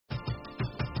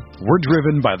We're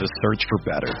driven by the search for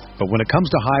better. But when it comes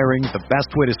to hiring, the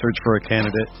best way to search for a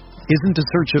candidate isn't to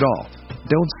search at all.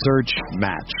 Don't search,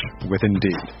 match with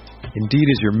Indeed. Indeed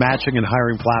is your matching and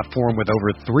hiring platform with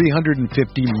over 350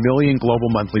 million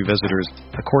global monthly visitors,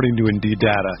 according to Indeed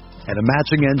data, and a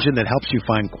matching engine that helps you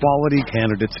find quality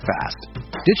candidates fast.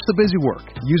 Ditch the busy work.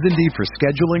 Use Indeed for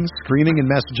scheduling, screening, and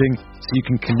messaging so you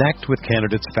can connect with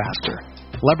candidates faster.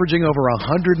 Leveraging over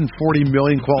 140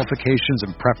 million qualifications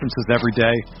and preferences every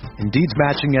day, Indeed's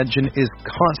matching engine is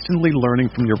constantly learning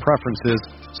from your preferences,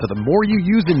 so the more you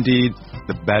use Indeed,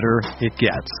 the better it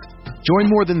gets.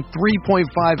 Join more than 3.5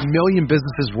 million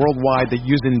businesses worldwide that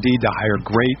use Indeed to hire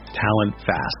great talent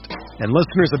fast. And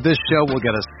listeners of this show will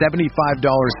get a $75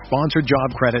 sponsored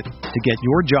job credit to get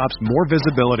your jobs more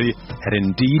visibility at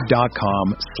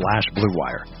Indeed.com/Blue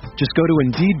Wire. Just go to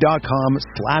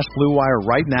Indeed.com/Blue Wire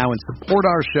right now and support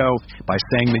our show by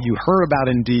saying that you heard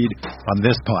about Indeed on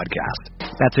this podcast.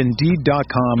 That's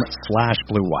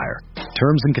Indeed.com/Blue Wire.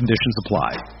 Terms and conditions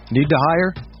apply. Need to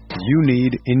hire? You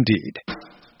need Indeed.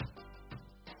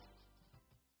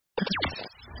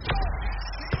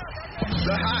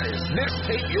 The hottest Knicks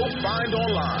tape you'll find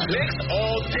online. Knicks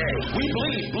all day. We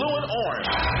bleed blue and orange.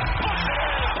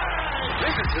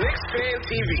 This is Knicks Fan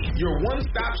TV, your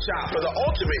one-stop shop for the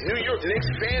ultimate New York Knicks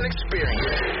fan experience.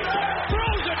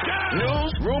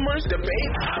 News, rumors,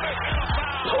 debates,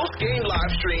 post-game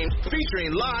live streams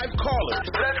featuring live callers.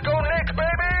 Let's go Knicks,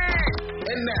 baby!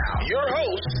 And now, your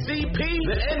host, CP,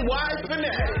 the NY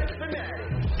Fanatic.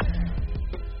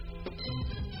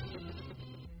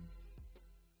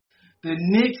 The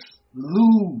Knicks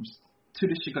lose to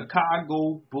the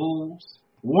Chicago Bulls,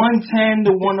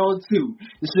 110-102.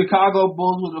 The Chicago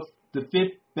Bulls were the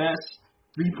fifth best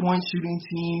three-point shooting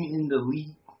team in the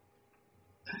league.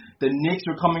 The Knicks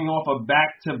were coming off a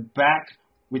back-to-back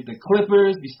with the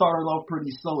Clippers. We started off pretty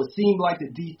slow. It seemed like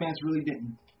the defense really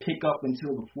didn't pick up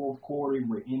until the fourth quarter. We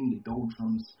were in the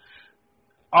doldrums.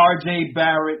 R.J.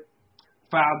 Barrett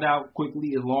fouled out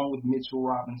quickly along with Mitchell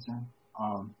Robinson.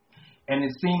 And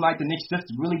it seemed like the Knicks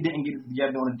just really didn't get it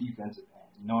together on the defensive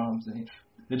end. You know what I'm saying?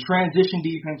 The transition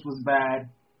defense was bad.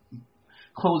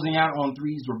 Closing out on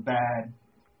threes were bad.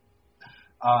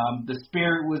 The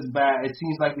spirit was bad. It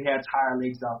seems like we had tired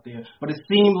legs out there. But it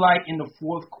seemed like in the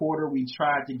fourth quarter we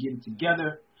tried to get it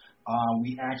together.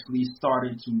 We actually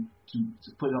started to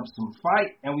put up some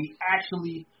fight. And we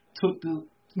actually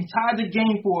we tied the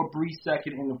game for a brief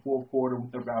second in the fourth quarter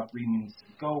with about 3 minutes to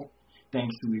go,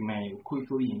 thanks to Emmanuel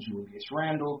Quickley and Julius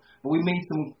Randle. But we made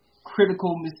some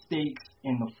critical mistakes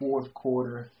in the fourth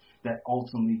quarter that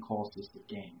ultimately cost us the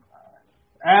game.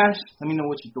 Ash, let me know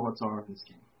what your thoughts are on this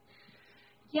game.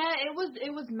 Yeah, it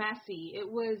was messy. It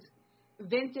was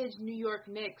vintage New York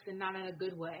Knicks, and not in a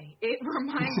good way. It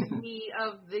reminded me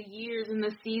of the years and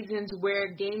the seasons where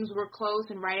games were close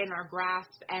and right in our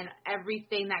grasp, and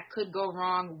everything that could go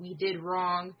wrong, we did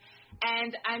wrong.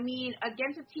 And, I mean,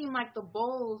 against a team like the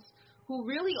Bulls, who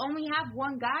really only have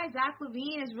one guy, Zach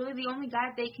LaVine is really the only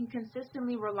guy they can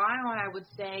consistently rely on, I would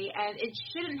say. And it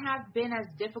shouldn't have been as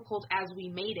difficult as we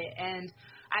made it. And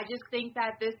I just think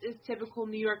that this is typical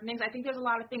New York Knicks. I think there's a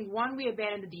lot of things. One, we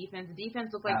abandoned the defense. The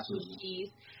defense looked like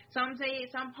cheese. Some say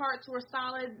some parts were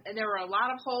solid, and there were a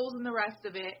lot of holes in the rest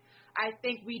of it. I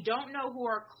think we don't know who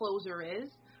our closer is.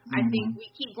 I think we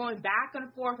keep going back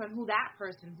and forth on who that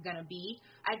person's going to be.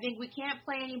 I think we can't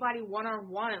play anybody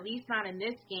one-on-one, at least not in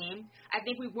this game. I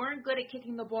think we weren't good at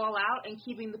kicking the ball out and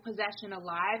keeping the possession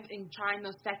alive and trying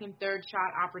those second, third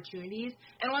shot opportunities.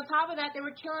 And on top of that, they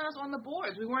were killing us on the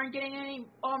boards. We weren't getting any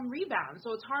rebounds.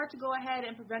 So it's hard to go ahead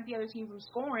and prevent the other team from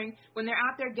scoring when they're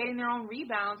out there getting their own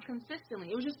rebounds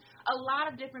consistently. It was just a lot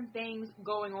of different things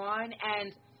going on,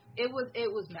 and it was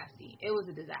messy. It was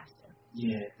a disaster.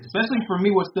 Yeah, especially for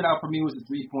me, what stood out for me was the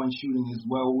three-point shooting as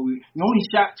well. We only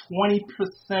shot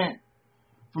 20%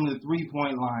 from the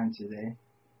three-point line today.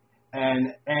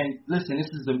 And listen, this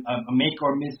is a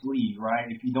make-or-miss league, right?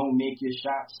 If you don't make your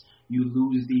shots, you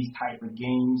lose these type of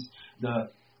games. The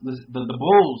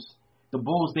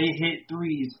Bulls, they hit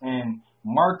threes, and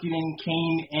Marketing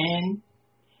came in,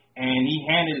 and he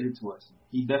handed it to us.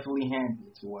 He definitely handed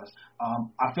it to us.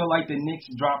 I feel like the Knicks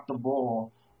dropped the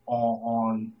ball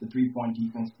on the three-point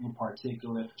defense in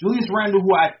particular. Julius Randle,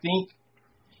 who I think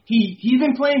he's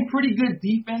been playing pretty good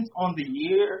defense on the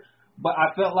year, but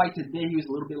I felt like today he was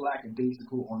a little bit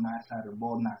lackadaisical on that side of the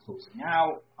ball, not closing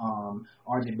out.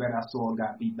 R.J. Barrett, I saw,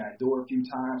 got beat back door a few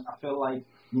times. I felt like,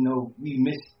 we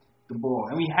missed the ball.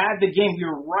 And we had the game. We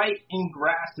were right in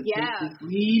grasp to take this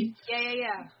lead.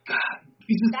 Yeah. God,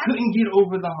 we just couldn't get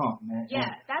over the hump, man. Yeah,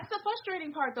 that's the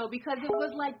frustrating part, though, because it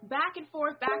was like back and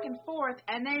forth,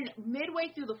 and then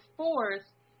midway through the fourth,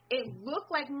 it looked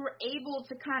like we were able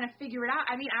to kind of figure it out.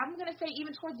 I mean, I'm going to say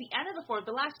even towards the end of the fourth,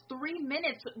 the last 3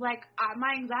 minutes, like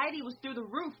my anxiety was through the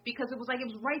roof because it was like it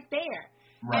was right there.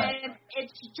 Right. And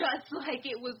it's just like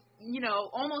it was,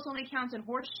 almost only counts in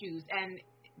horseshoes, and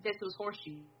this was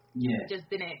horseshoes. Yeah.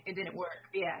 It didn't work.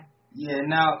 Yeah. Yeah.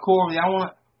 Now, Corey,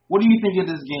 what do you think of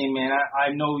this game, man?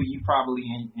 I know you probably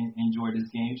enjoyed this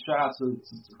game. Shout out to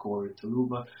Corey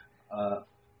Taluba.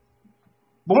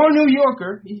 Born New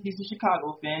Yorker. He's a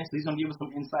Chicago fan, so he's going to give us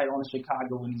some insight on the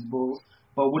Chicago and these Bulls.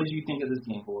 But what did you think of this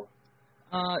game, Corey?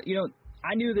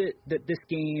 I knew that this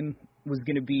game was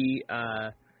going to be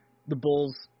the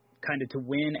Bulls kind of to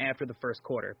win after the first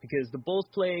quarter, because the Bulls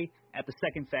play at the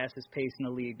second fastest pace in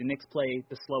the league. The Knicks play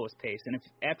the slowest pace. And if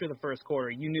after the first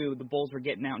quarter, you knew the Bulls were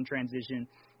getting out in transition,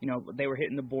 they were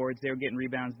hitting the boards, they were getting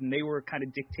rebounds, and they were kind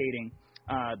of dictating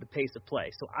the pace of play.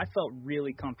 So I felt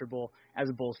really comfortable as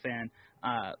a Bulls fan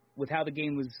with how the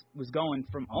game was going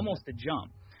from almost a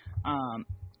jump.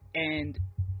 And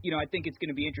I think it's going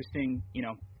to be interesting,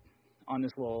 on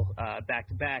this little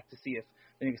back-to-back to see if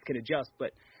the Knicks could adjust.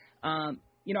 But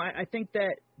I think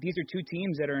that these are two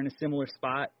teams that are in a similar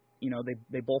spot.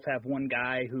 They both have one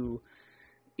guy who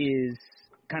is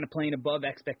kind of playing above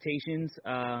expectations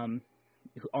on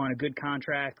a good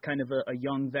contract, kind of a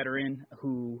young veteran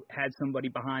who had somebody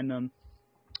behind them.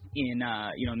 In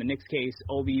the Knicks case,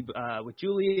 Obi with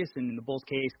Julius, and in the Bulls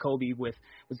case, Kobe with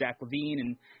Zach LaVine,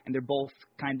 and they're both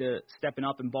kind of stepping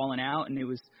up and balling out. And it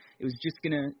was just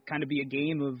gonna kind of be a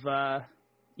game of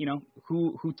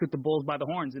who took the Bulls by the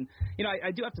horns. And,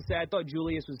 I do have to say, I thought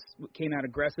Julius came out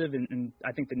aggressive, and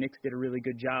I think the Knicks did a really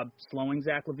good job slowing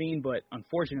Zach LaVine, but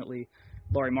unfortunately,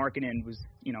 Lauri Markkanen was,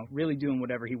 really doing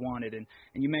whatever he wanted. And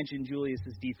you mentioned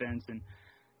Julius's defense, and,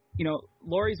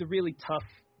 Lauri's a really tough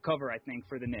cover, I think,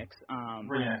 for the Knicks.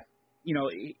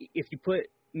 If you put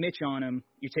Mitch on him,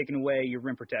 you're taking away your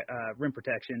rim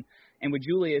protection. And with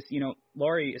Julius,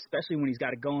 Lauri, especially when he's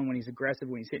got it going, when he's aggressive,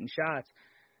 when he's hitting shots,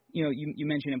 you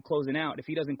mentioned him closing out. If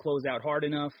he doesn't close out hard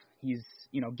enough, he's,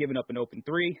 giving up an open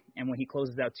three. And when he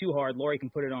closes out too hard, Lauri can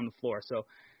put it on the floor. So,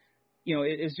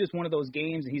 it's just one of those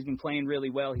games, and he's been playing really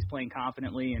well. He's playing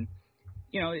confidently. And,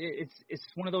 it's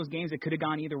one of those games that could have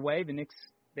gone either way. The Knicks,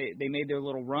 they made their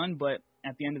little run, but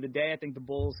at the end of the day, I think the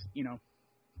Bulls,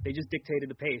 they just dictated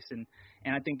the pace. And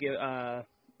I think, they're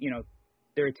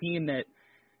a team that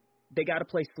they got to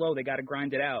play slow. They got to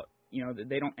grind it out.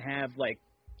 They don't have, like,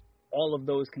 all of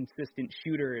those consistent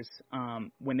shooters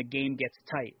when the game gets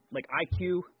tight. Like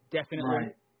IQ,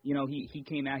 definitely. Right. He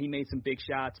came out, he made some big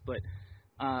shots, but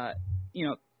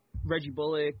Reggie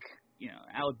Bullock,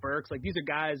 Alec Burks, like these are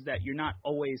guys that you're not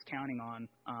always counting on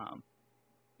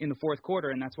in the fourth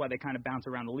quarter, and that's why they kind of bounce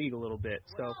around the league a little bit.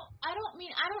 So I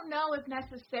don't know if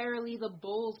necessarily the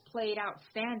Bulls played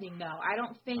outstanding, though. I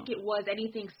don't think it was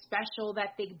anything special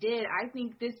that they did. I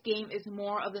think this game is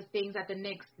more of the things that the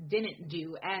Knicks didn't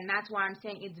do, and that's why I'm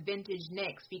saying it's vintage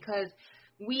Knicks, because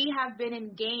we have been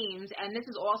in games, and this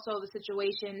is also the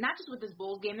situation, not just with this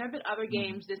Bulls game, there have been other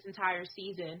games this entire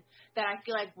season that I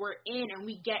feel like we're in and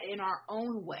we get in our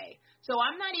own way. So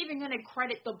I'm not even going to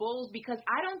credit the Bulls because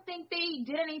I don't think they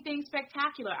did anything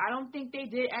spectacular. I don't think they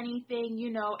did anything,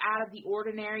 out of the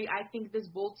ordinary. I think this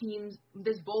Bulls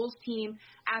team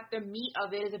at the meat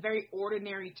of it is a very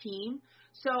ordinary team.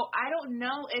 So I don't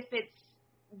know if it's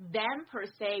them per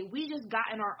se. We just got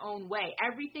in our own way.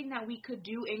 Everything that we could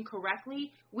do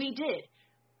incorrectly, we did.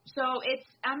 So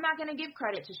I'm not going to give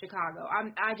credit to Chicago.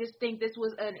 I just think this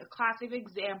was a classic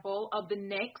example of the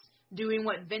Knicks doing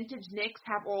what vintage Knicks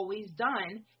have always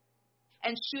done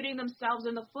and shooting themselves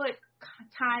in the foot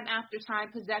time after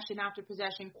time, possession after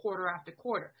possession, quarter after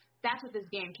quarter. That's what this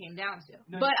game came down to.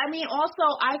 No. But, also,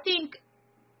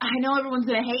 I know everyone's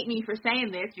going to hate me for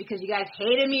saying this because you guys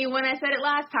hated me when I said it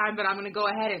last time, but I'm going to go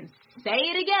ahead and say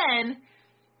it again.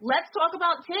 Let's talk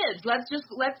about Tibbs. Let's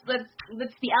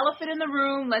the elephant in the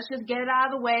room. Let's just get it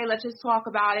out of the way. Let's just talk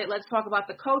about it. Let's talk about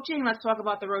the coaching. Let's talk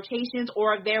about the rotations,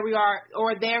 or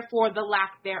therefore the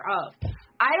lack thereof.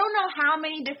 I don't know how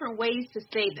many different ways to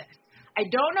say this. I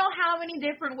don't know how many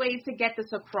different ways to get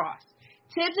this across.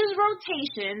 Tibbs'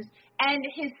 rotations and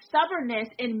his stubbornness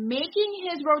in making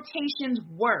his rotations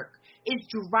work is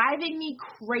driving me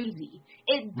crazy.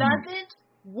 It doesn't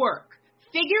work.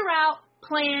 Figure out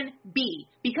plan B,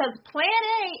 because plan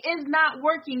A is not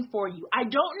working for you. I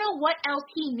don't know what else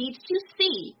he needs to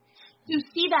see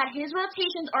that his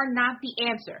rotations are not the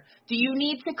answer. Do you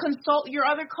need to consult your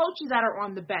other coaches that are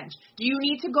on the bench? Do you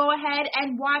need to go ahead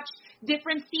and watch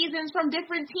different seasons from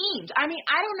different teams? I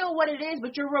don't know what it is,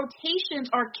 but your rotations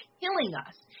are killing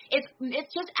us.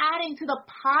 It's just adding to the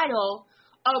pile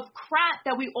of crap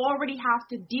that we already have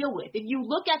to deal with. If you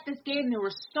look at this game, there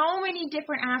were so many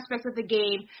different aspects of the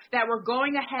game that were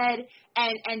going ahead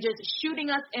and just shooting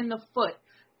us in the foot.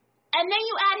 And then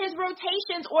you add his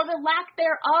rotations or the lack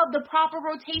thereof, the proper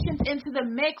rotations into the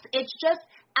mix. It's just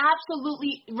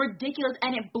absolutely ridiculous,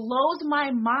 and it blows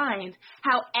my mind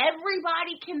how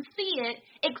everybody can see it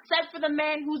except for the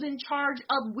man who's in charge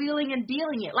of wheeling and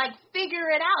dealing it. Like, figure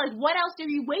it out. Like, what else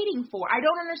are you waiting for? I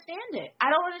don't understand it.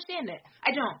 I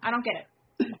don't get it.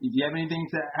 Do you have anything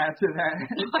to add to that?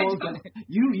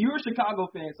 You're a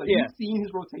Chicago fan, so you've seen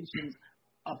his rotations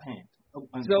up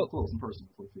close and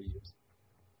personal for 3 years.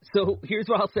 So here's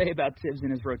what I'll say about Tibbs and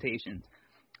his rotations.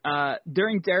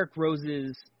 During Derrick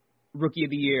Rose's Rookie of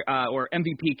the Year, or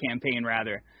MVP campaign,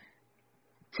 rather,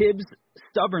 Tibbs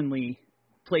stubbornly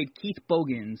played Keith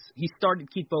Bogans. He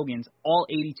started Keith Bogans all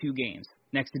 82 games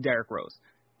next to Derrick Rose.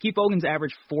 Keith Bogans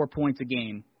averaged 4 points a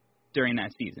game during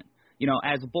that season. You know,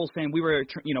 as a Bulls fan, we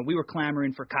were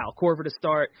clamoring for Kyle Korver to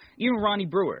start, even Ronnie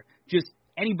Brewer, just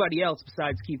anybody else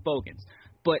besides Keith Bogans.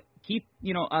 But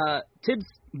Tibbs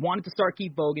wanted to start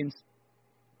Keith Bogans.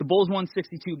 The Bulls won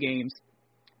 62 games.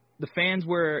 The fans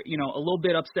were, a little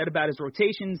bit upset about his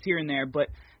rotations here and there, but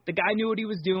the guy knew what he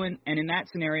was doing, and in that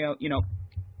scenario,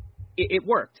 it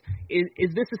worked.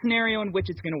 Is this a scenario in which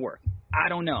it's going to work? I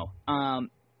don't know.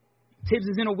 Tibbs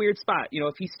is in a weird spot.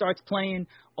 If he starts playing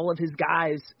all of his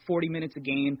guys 40 minutes a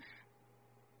game,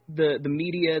 the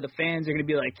media, the fans are going to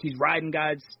be like, he's riding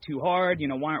guys too hard.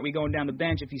 Why aren't we going down the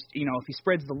bench? If if he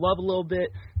spreads the love a little bit,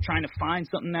 trying to find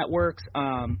something that works.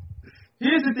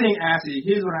 Here's the thing, Ashley.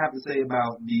 Here's what I have to say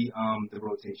about the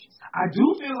rotations. I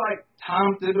do feel like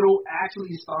Tom Thibodeau actually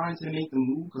is starting to make the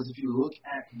move, because if you look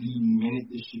at the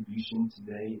minute distribution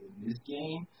today in this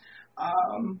game,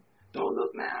 don't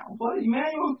look now, but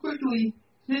Emmanuel quickly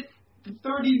hit the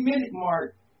 30-minute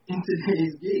mark in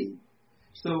today's game.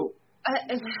 So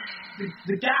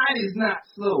the guy is not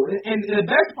slow. And the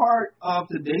best part of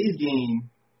today's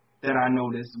game that I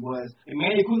noticed was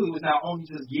Emmanuel Quigley was not only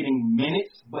just getting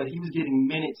minutes, but he was getting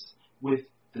minutes with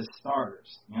the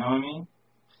starters. You know what I mean?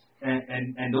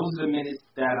 And those are the minutes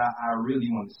that I really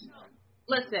want to see.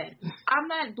 Listen, I'm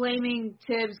not blaming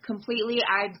Tibbs completely.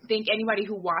 I think anybody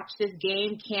who watched this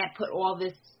game can't put all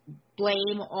this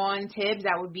blame on Tibbs.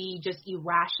 That would be just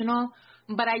irrational.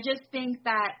 But I just think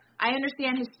that I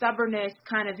understand his stubbornness,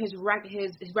 kind of his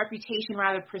reputation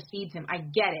rather precedes him. I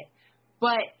get it.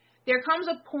 But there comes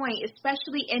a point,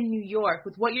 especially in New York,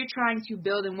 with what you're trying to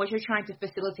build and what you're trying to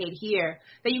facilitate here,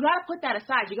 that you got to put that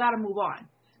aside. You got to move on.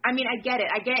 I mean, I get it.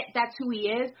 I get that's who he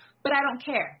is, but I don't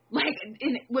care. Like,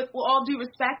 with all due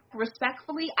respect,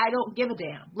 respectfully, I don't give a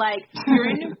damn. Like, you're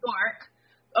in New York,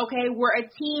 okay? We're a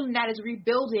team that is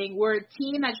rebuilding. We're a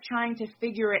team that's trying to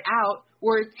figure it out.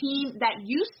 We're a team that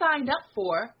you signed up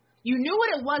for. You knew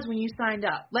what it was when you signed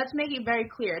up. Let's make it very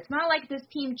clear. It's not like this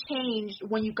team changed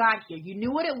when you got here. You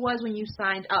knew what it was when you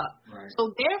signed up. Right.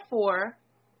 So, therefore,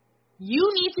 you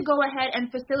need to go ahead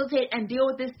and facilitate and deal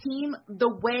with this team the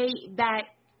way that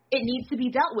it needs to be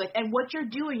dealt with. And what you're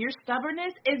doing, your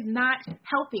stubbornness, is not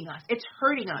helping us. It's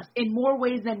hurting us in more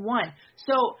ways than one.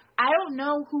 So I don't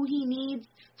know who he needs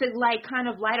to, like, kind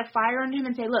of light a fire on him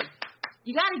and say, look,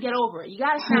 you got to get over it. You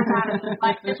got to snap out of it.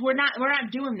 Like, we're not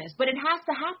doing this. But it has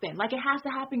to happen. Like, it has to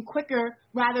happen quicker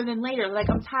rather than later. Like,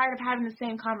 I'm tired of having the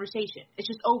same conversation. It's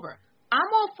just over. I'm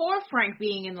all for Frank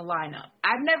being in the lineup.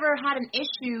 I've never had an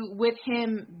issue with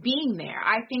him being there.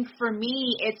 I think for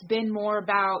me, it's been more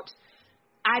about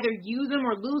either use them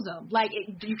or lose them. Like,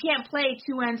 you can't play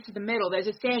two ends to the middle. There's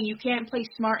a saying, you can't play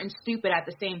smart and stupid at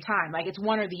the same time. Like, it's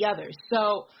one or the other.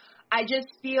 So I just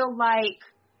feel like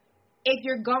if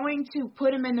you're going to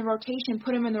put him in the rotation,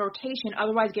 put him in the rotation.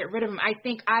 Otherwise, get rid of him.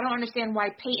 I don't understand why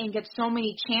Peyton gets so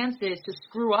many chances to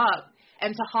screw up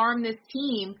and to harm this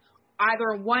team,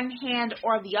 either one hand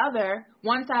or the other,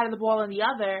 one side of the ball or the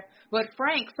other. But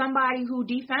Frank, somebody who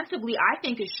defensively I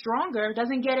think is stronger,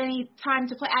 doesn't get any time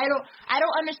to play. I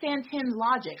don't understand Tibbs'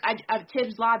 logic. I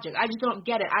just don't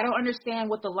get it. I don't understand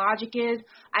what the logic is.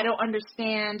 I don't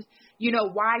understand,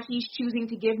 why he's choosing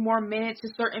to give more minutes to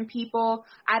certain people.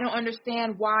 I don't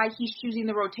understand why he's choosing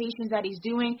the rotations that he's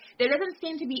doing. There doesn't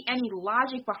seem to be any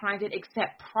logic behind it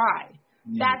except pride.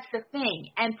 Yeah. That's the thing.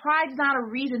 And pride's not a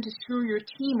reason to screw your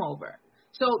team over.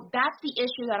 So that's the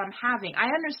issue that I'm having. I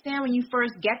understand when you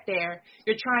first get there,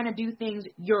 you're trying to do things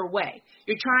your way.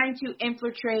 You're trying to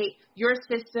infiltrate your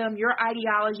system, your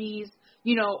ideologies,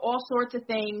 all sorts of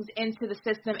things into the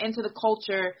system, into the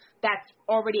culture that's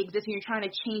already existing. You're trying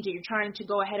to change it. You're trying to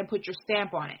go ahead and put your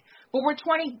stamp on it. But we're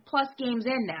 20-plus games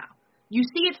in now. You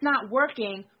see it's not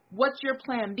working. what's your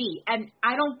plan B? And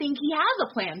I don't think he has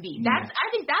a plan B.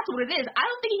 I think that's what it is. I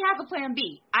don't think he has a plan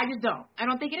B. I just don't. I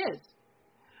don't think it is.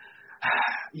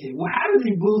 Yeah, well, how do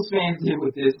the Bulls fans deal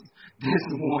with this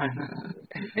one?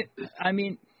 I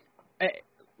mean,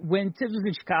 when Tibbs was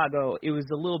in Chicago, it was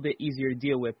a little bit easier to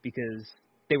deal with because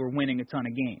they were winning a ton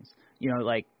of games. You know,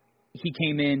 like he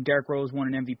came in, Derrick Rose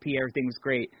won an MVP, everything was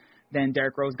great. Then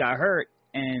Derrick Rose got hurt,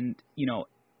 and, you know,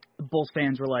 the Bulls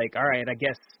fans were like, all right, I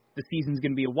guess the season's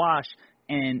going to be a wash.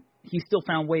 And he still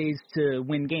found ways to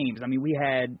win games. I mean, we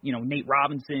had, you know, Nate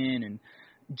Robinson and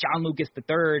John Lucas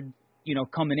III, you know,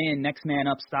 coming in, next man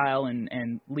up style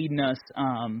and leading us,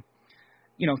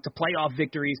 you know, to playoff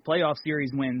victories, playoff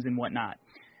series wins and whatnot.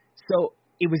 So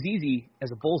it was easy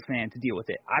as a Bulls fan to deal with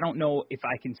it. I don't know if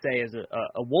I can say as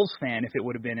a Wolves fan if it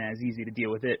would have been as easy to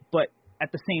deal with it. But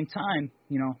at the same time,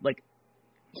 you know, like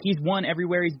he's won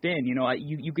everywhere he's been. You know,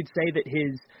 you could say that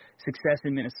his success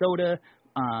in Minnesota,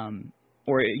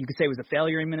 or you could say it was a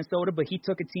failure in Minnesota, but he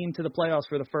took a team to the playoffs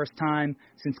for the first time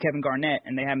since Kevin Garnett,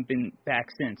 and they haven't been back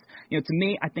since. You know, to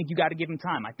me, I think you got to give him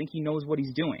time. I think he knows what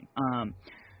he's doing.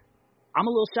 I'm a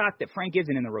little shocked that Frank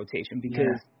isn't in the rotation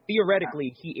because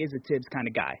theoretically he is a Tibbs kind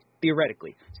of guy,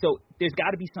 theoretically. So there's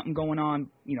got to be something going on,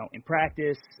 you know, in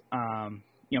practice.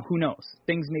 You know, who knows?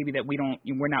 Things maybe that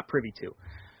we're not privy to.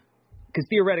 Because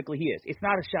theoretically he is. It's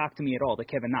not a shock to me at all that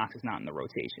Kevin Knox is not in the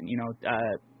rotation. You know,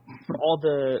 for all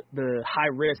the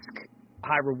high risk,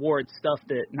 high reward stuff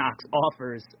that Knox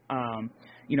offers,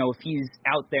 you know, if he's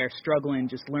out there struggling,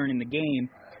 just learning the game,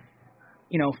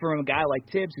 you know, for a guy like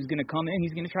Tibbs who's going to come in,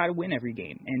 he's going to try to win every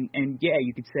game. And yeah,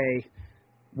 you could say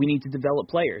we need to develop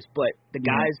players, but the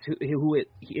guys who it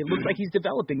looks like he's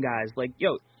developing guys like,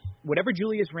 yo, whatever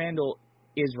Julius Randle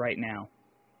is right now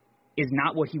is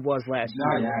not what he was last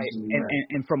year. Right?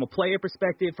 And from a player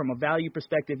perspective, from a value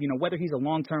perspective, you know, whether he's a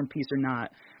long-term piece or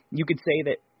not, you could say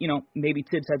that, you know, maybe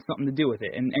Tibbs had something to do with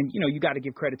it. And you know, you got to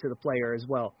give credit to the player as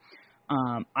well.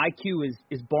 IQ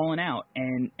is balling out,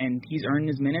 and he's earning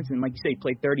his minutes. And like you say, he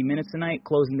played 30 minutes tonight,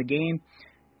 closing the game.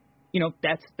 You know,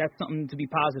 that's something to be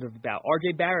positive about.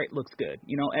 RJ Barrett looks good,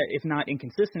 you know, if not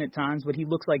inconsistent at times, but he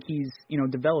looks like he's, you know,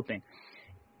 developing.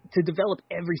 To develop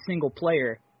every single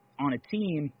player on a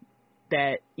team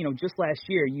that, you know, just last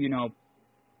year, you know,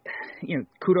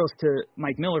 kudos to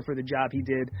Mike Miller for the job he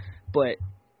did, but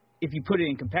if you put it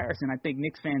in comparison, I think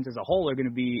Knicks fans as a whole are going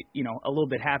to be, you know, a little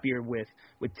bit happier with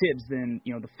Tibbs than,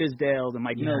 you know, the Fizdale, the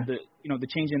Mike Miller, the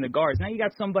change in the guards. Now you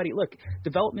got somebody, look,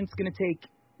 development's going to take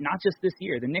not just this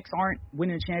year. The Knicks aren't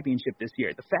winning a championship this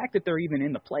year. The fact that they're even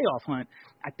in the playoff hunt,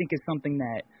 I think, is something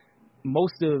that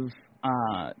most of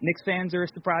Knicks fans are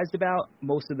surprised about.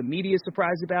 Most of the media is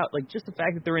surprised about. Like, just the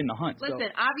fact that they're in the hunt. Listen,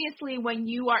 obviously, when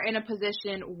you are in a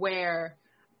position where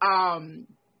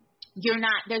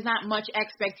there's not much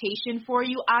expectation for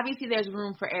you, obviously there's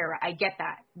room for error. I get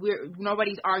that.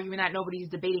 Nobody's arguing that. Nobody's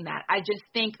debating that. I just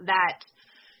think that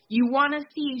you want to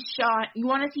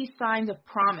see signs of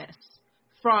promise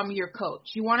from your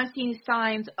coach. You want to see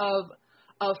signs of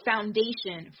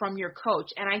foundation from your coach.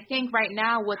 And I think right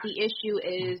now what the issue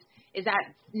is that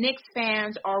Knicks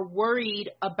fans are worried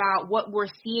about what we're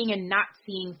seeing and not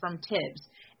seeing from Tibbs.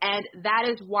 And that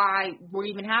is why we're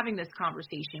even having this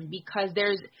conversation, because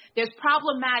there's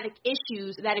problematic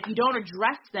issues that if you don't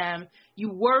address them,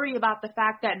 you worry about the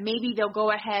fact that maybe they'll go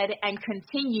ahead and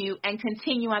continue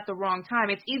at the wrong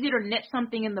time. It's easier to nip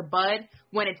something in the bud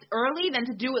when it's early than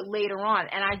to do it later on.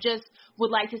 And I just would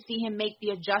like to see him make the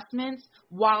adjustments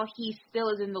while he still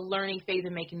is in the learning phase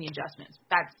of making the adjustments.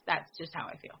 That's just how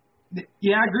I feel.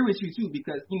 Yeah, I agree with you too,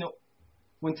 because, you know,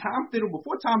 before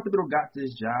Tom Thibodeau got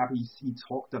this job, he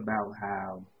talked about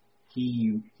how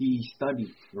he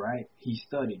studied, right? He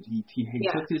studied. He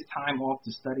took his time off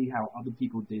to study how other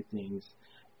people did things,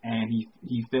 and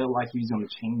he felt like he was going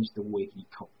to change the way he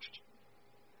coached.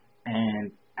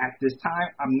 And at this time,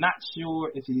 I'm not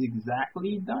sure if he's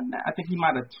exactly done that. I think he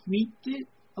might have tweaked it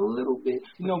a little bit.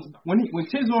 You know, when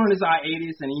Tibbs was on his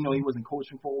hiatus and, you know, he wasn't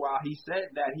coaching for a while, he said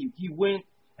that he went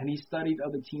and he studied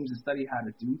other teams and studied how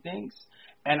to do things.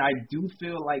 And I do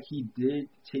feel like he did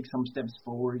take some steps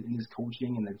forward in his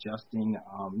coaching and adjusting,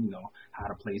 you know, how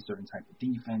to play certain type of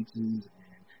defenses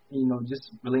and, you know, just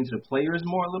relating to the players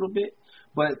more a little bit.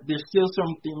 But there's still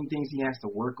some things he has to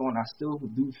work on. I still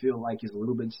do feel like he's a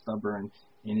little bit stubborn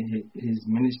in his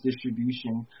minutes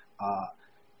distribution.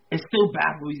 It still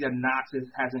baffles me that Knox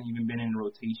hasn't even been in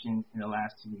rotation in the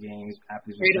last 2 games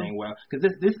after he's playing well. Because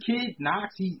this kid,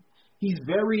 Knox, he's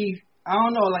very, I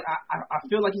don't know, like I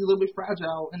feel like he's a little bit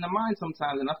fragile in the mind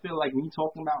sometimes. And I feel like me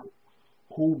talking about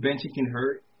who benching can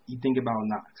hurt you think about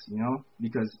Knox,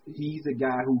 because he's a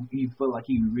guy who he felt like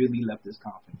he really lost his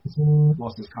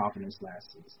confidence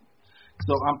last season.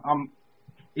 So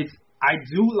I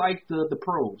do like the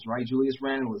pros, right? Julius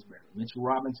Randle is better. Mitchell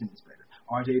Robinson is better.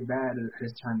 R.J. Barrett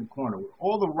has turned the corner.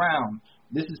 All around,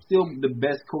 this is still the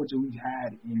best coach we've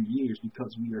had in years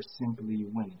because we are simply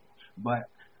winning. But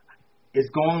it's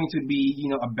going to be,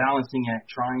 a balancing act,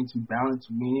 trying to balance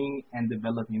winning and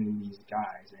developing these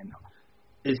guys. And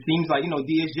it seems like,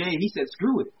 DSJ, he said,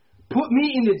 screw it. Put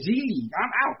me in the G League.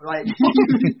 I'm out. Like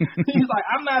he's like,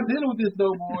 I'm not dealing with this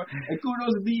no more. And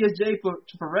kudos to DSJ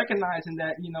for recognizing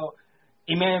that,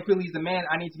 Emmanuel Quickley's the man.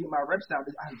 I need to get my reps out.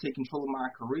 I have to take control of my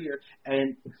career.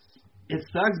 And it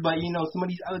sucks, but, some of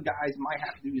these other guys might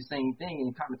have to do the same thing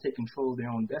and kind of take control of their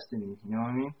own destiny. You know what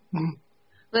I mean?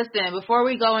 Listen, before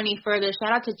we go any further,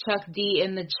 shout out to Chuck D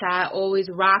in the chat, always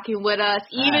rocking with us,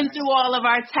 even through all of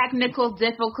our technical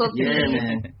difficulties. Yeah,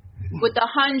 man. With the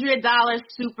 $100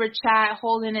 super chat,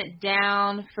 holding it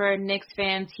down for Knicks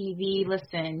Fan TV.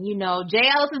 Listen, Jay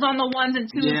Ellis is on the ones and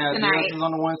twos tonight. Yeah, Jay Ellis is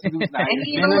on the ones and twos tonight. And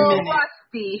he's a little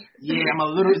rusty. Yeah,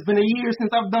 it's been a year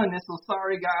since I've done this, so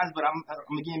sorry, guys, but I'm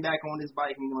getting back on this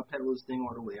bike and pedal this thing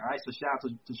all the way, all right? So shout out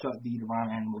to Chuck D, the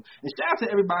Rhyme Animal. And shout out to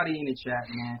everybody in the chat,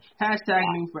 man. Hashtag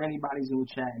new for anybody's new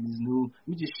chat and is new.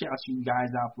 Let me just shout you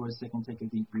guys out for a second, take a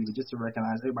deep breather, just to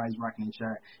recognize everybody's rocking the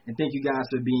chat. And thank you guys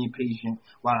for being patient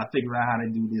while I figure out how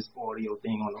to do this audio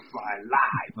thing on the fly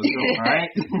live. All right?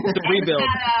 It's a rebuild.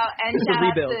 It's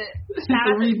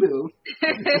a rebuild.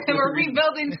 We're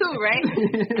rebuilding too, right?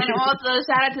 And also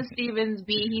shout out to Stevens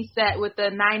B. He said with the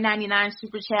 $9.99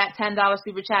 super chat, $10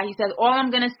 super chat, he says, all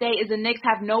I'm gonna say is the Knicks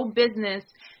have no business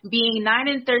being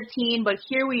 9-13, but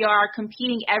here we are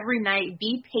competing every night.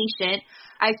 Be patient.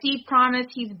 I see promise.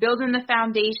 He's building the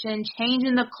foundation,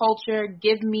 changing the culture.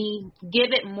 Give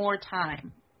it more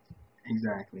time.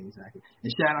 Exactly. And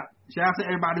shout out to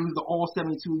everybody who's the all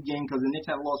 72 game, because the Knicks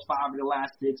have lost 5 of the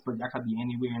last 6, but y'all could be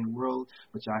anywhere in the world.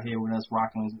 But y'all here with us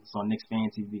rocking on Knicks Fan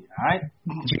TV, all right?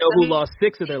 You know who lost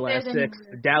 6 of their last 6?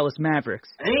 The Dallas Mavericks.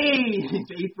 Hey,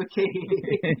 Faith McKay.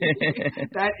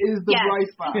 That is the bright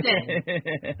spot.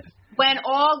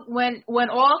 When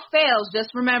all fails, just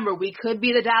remember we could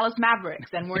be the Dallas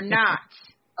Mavericks, and we're not.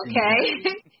 Okay?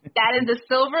 That is the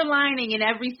silver lining in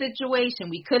every situation.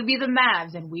 We could be the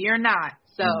Mavs, and we are not.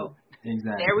 So,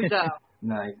 exactly. There we go.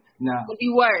 Nice. Now, could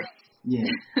be worse. Yeah.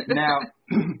 Now,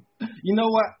 you know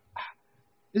what?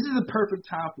 This is a perfect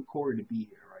time for Corey to be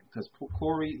here, right? Because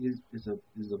Corey is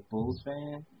a Bulls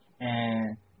fan.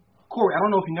 And, Corey, I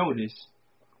don't know if you know this,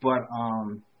 but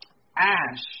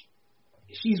Ash,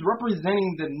 she's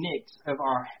representing the Knicks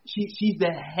she's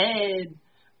the head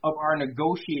of our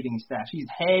negotiating staff. She's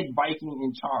head Viking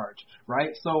in charge, right?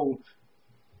 So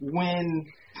when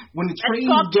the trades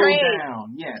go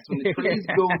down, when the trades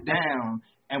go down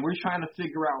and we're trying to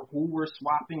figure out who we're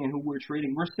swapping and who we're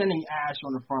trading, we're sending Ash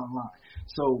on the front line.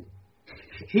 So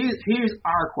here's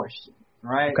our question,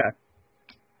 right? Okay.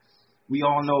 We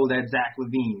all know that Zach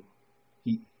LaVine,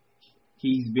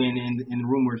 he's been in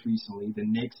rumors recently. The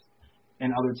Knicks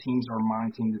and other teams are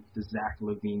monitoring the Zach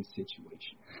LaVine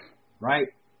situation, right?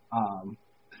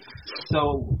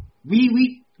 So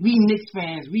we Knicks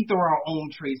fans, we throw our own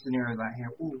trade scenarios out here.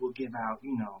 Ooh, we'll give out,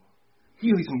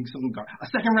 usually a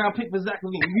second round pick for Zach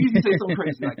LaVine. We usually say something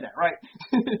crazy like that, right?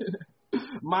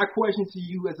 My question to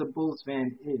you as a Bulls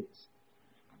fan is,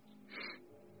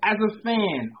 as a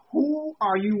fan, who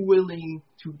are you willing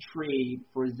to trade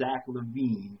for Zach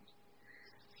LaVine?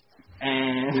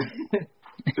 And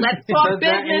let's talk does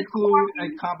that include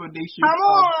a combination of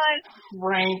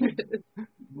Frank,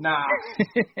 Knox,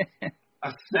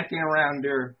 a second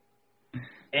rounder,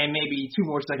 and maybe 2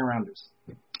 more second rounders?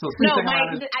 So 3 second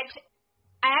rounders.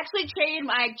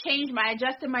 I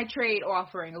adjusted my trade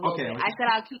offering a little bit. I said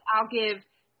I'll give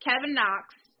Kevin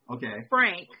Knox,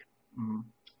 Frank. Mm-hmm.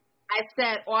 I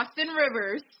said Austin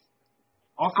Rivers.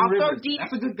 Rivers.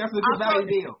 That's a good value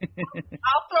deal.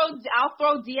 I'll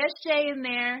throw DSJ in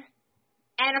there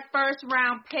and a first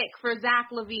round pick for Zach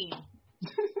LaVine.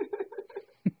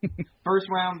 First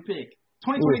round pick,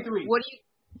 2023. What do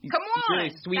you? Come on,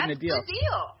 really sweeten that's the deal. The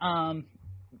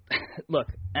deal. Look,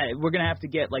 we're gonna have to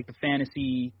get like the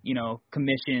fantasy,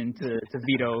 commission to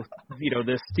veto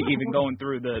this to even going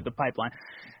through the pipeline.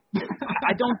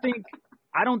 I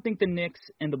don't think the Knicks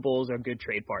and the Bulls are good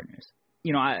trade partners.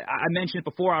 I mentioned it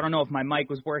before. I don't know if my mic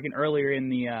was working earlier in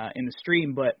the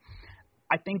stream, but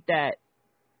I think that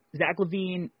Zach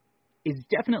LaVine is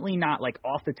definitely not like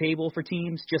off the table for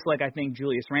teams, just like I think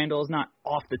Julius Randle is not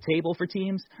off the table for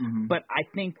teams. Mm-hmm. But I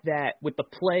think that with the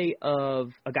play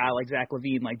of a guy like Zach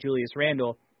LaVine, like Julius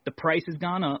Randle, the price has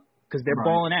gone up. because they're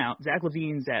balling out. Zach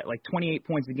LaVine's at like 28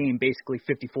 points a game, basically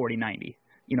 50, 40, 90.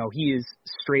 He is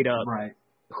straight up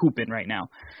hooping right now.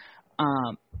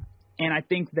 And I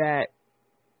think that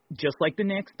just like the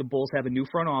Knicks, the Bulls have a new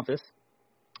front office,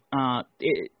 a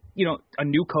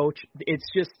new coach.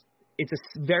 It's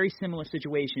a very similar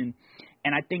situation.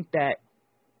 And I think that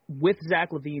with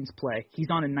Zach LaVine's play, he's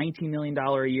on a $19 million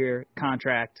a year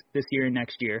contract this year and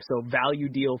next year, so value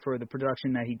deal for the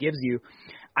production that he gives you.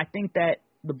 I think that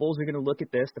the Bulls are going to look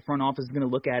at this, the front office is going to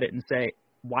look at it and say,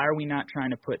 why are we not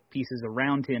trying to put pieces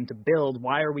around him to build?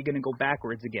 Why are we going to go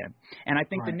backwards again? And I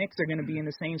think the Knicks are going to be in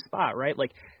the same spot, right?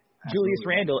 Like Julius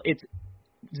Randle, it's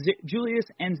Julius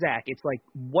and Zach. It's like,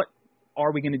 what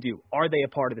are we going to do? Are they a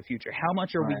part of the future? How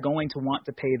much are we going to want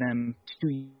to pay them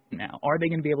to now? Are they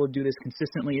going to be able to do this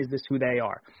consistently? Is this who they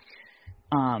are?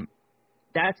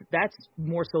 That's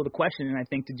more so the question. And I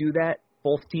think to do that,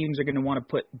 both teams are going to want to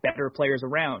put better players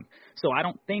around. So I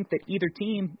don't think that either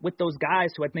team with those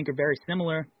guys who I think are very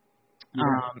similar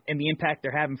and the impact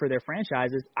they're having for their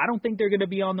franchises, I don't think they're going to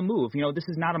be on the move. This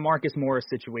is not a Marcus Morris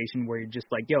situation where you're just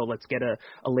like, yo, let's get a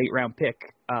late round pick.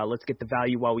 Let's get the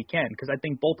value while we can. Because I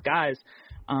think both guys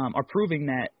are proving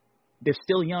that they're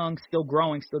still young, still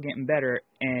growing, still getting better.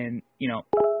 And,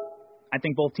 I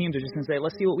think both teams are just going to say,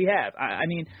 let's see what we have. I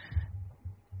mean,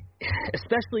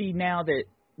 especially now that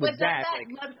with Zach.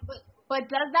 But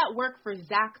does that work for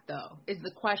Zach, though, is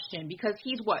the question? Because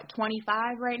he's,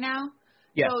 25 right now?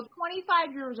 Yeah. So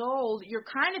 25 years old, you're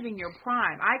kind of in your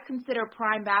prime. I consider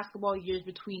prime basketball years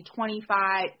between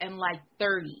 25 and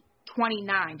 30,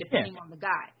 29, depending on the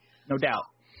guy. No doubt.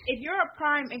 If you're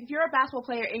a basketball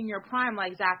player in your prime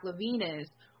like Zach LaVine is,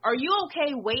 are you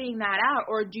okay waiting that out,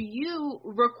 or do you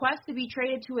request to be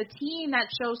traded to a team that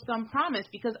shows some promise?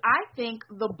 Because I think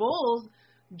the Bulls,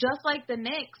 just like the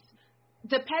Knicks,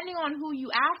 depending on who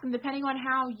you ask and depending on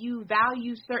how you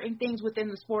value certain things within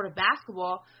the sport of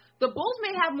basketball, the Bulls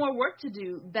may have more work to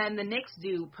do than the Knicks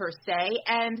do per se.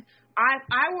 And if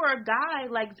I were a guy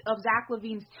of Zach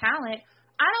LaVine's talent,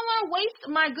 I don't want to waste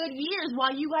my good years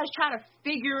while you guys try to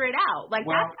figure it out. That's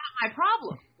not my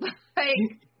problem.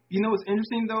 What's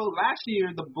interesting though? Last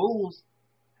year the Bulls,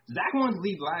 Zach wanted to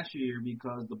leave last year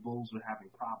because the Bulls were having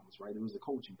problems, right? It was a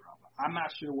coaching problem. I'm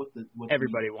not sure what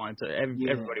everybody wanted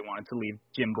to leave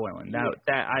Jim Boylan.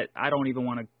 I don't even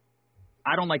want to.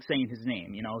 I don't like saying his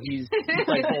name. He's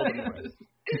like holding.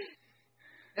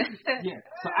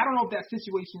 So I don't know if that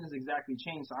situation has exactly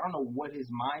changed. So I don't know what his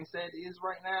mindset is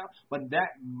right now, but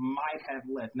that might have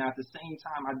left. Now at the same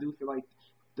time, I do feel like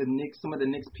some of the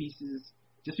Knicks pieces,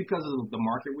 just because of the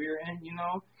market we're in,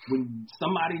 when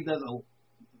somebody does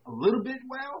a little bit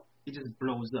well, it just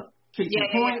blows up. Case in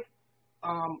point,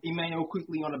 Emmanuel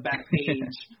quickly on the back page,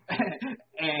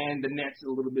 and the Nets a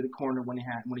little bit of corner when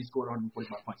he scored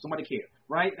 145 points. Somebody cared,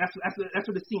 right? That's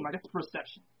what it seemed like. That's the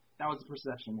perception. That was the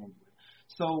perception anyway.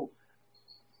 So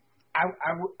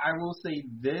I will say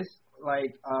this,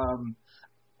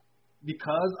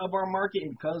 because of our market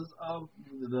and because of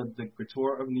the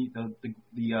couture of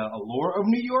the allure of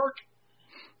New York,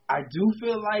 I do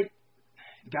feel like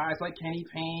guys like Kenny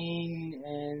Payne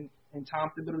and Tom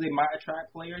Thibodeau, they might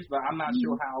attract players, but I'm not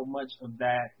sure how much of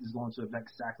that is going to affect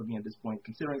Zach LaVine at this point,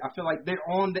 considering I feel like they're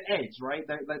on the edge, right?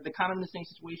 They're kind of in the same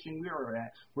situation we are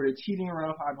at, where they're cheating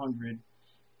around 500,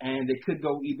 and they could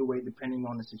go either way depending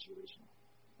on the situation.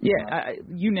 Yeah,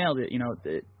 you nailed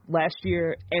it. Last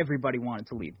year, everybody wanted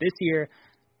to leave. This year,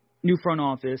 new front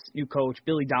office, new coach,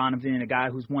 Billy Donovan, a guy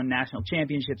who's won national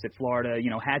championships at Florida,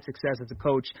 had success as a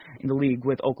coach in the league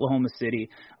with Oklahoma City.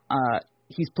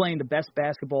 He's playing the best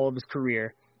basketball of his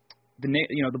career.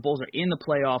 The Bulls are in the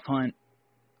playoff hunt.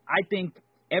 I think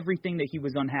everything that he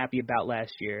was unhappy about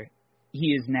last year,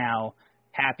 he is now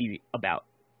happy about.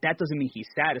 That doesn't mean he's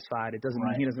satisfied. It doesn't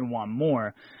mean he doesn't want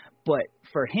more. But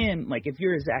for him, if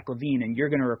you're Zach LaVine and you're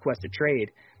going to request a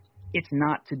trade, it's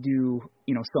not to do,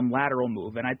 some lateral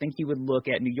move. And I think he would look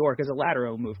at New York as a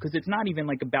lateral move because it's not even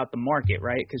about the market,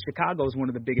 right? Because Chicago is one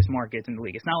of the biggest markets in the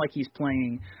league. It's not like he's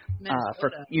playing for,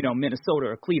 Minnesota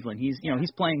or Cleveland. He's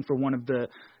playing for one of the,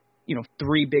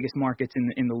 3 biggest markets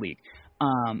in the league.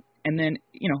 And then,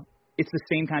 it's the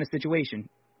same kind of situation.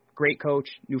 Great coach,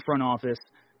 new front office.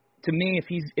 To me, if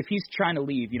he's trying to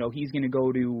leave, he's going to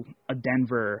go to a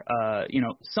Denver,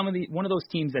 one of those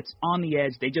teams that's on the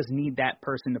edge. They just need that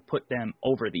person to put them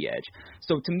over the edge.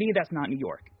 So to me, that's not New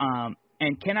York.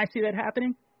 And can I see that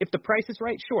happening? If the price is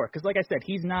right, sure. Because like I said,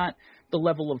 he's not the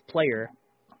level of player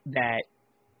that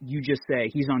you just say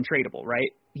he's untradeable,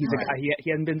 right? He's a guy, he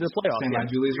hasn't been to the playoffs yet. Same like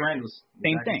Julius Randle.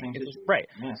 Same thing. Right.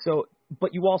 Yeah. So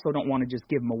but you also don't want to just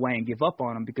give him away and give up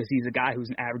on him because he's a guy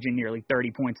who's averaging nearly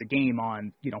 30 points a game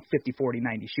on, 50, 40,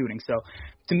 90 shooting. So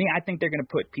to me, I think they're going to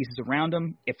put pieces around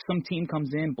him. If some team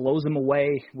comes in, blows him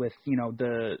away with,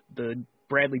 the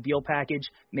Bradley Beal package,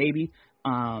 maybe.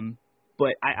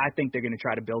 But I think they're going to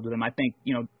try to build with him. I think,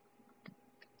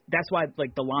 that's why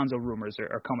like the Lonzo rumors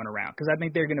are coming around, because I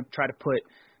think they're going to try to put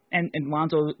and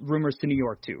Lonzo rumors to New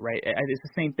York too, right? It's the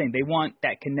same thing. They want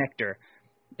that connector.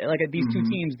 Like these two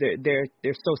teams, they're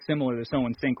so similar, they're so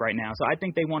in sync right now. So I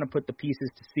think they want to put the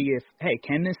pieces to see if, hey,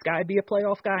 can this guy be a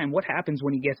playoff guy, and what happens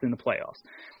when he gets in the playoffs?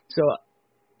 So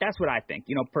that's what I think,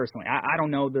 personally. I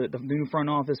don't know the new front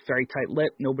office, very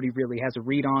tight-lipped. Nobody really has a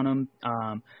read on him.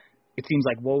 It seems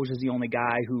like Woj is the only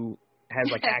guy who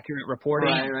has like accurate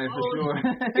reporting. Right, for sure.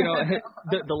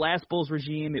 The last Bulls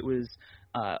regime, it was,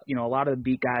 a lot of the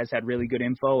beat guys had really good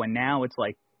info, and now it's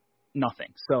like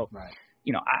nothing. So, right.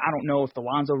 I don't know if the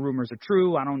Lonzo rumors are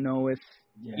true. I don't know if,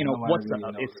 what's really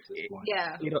up.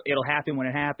 It'll happen when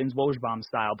it happens, Wojbomb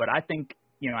style. But I think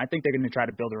they're going to try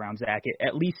to build around Zach,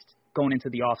 at least going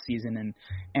into the off season.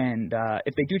 And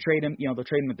if they do trade him, they'll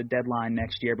trade him at the deadline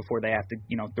next year before they have to,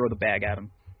 throw the bag at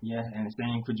him. Yeah, and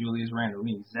same for Julius Randle.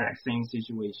 Exact same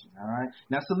situation, all right?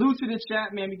 Now, salute to the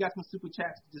chat, man. We got some super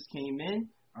chats that just came in,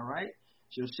 all right?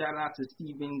 So shout out to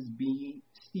Stevens B.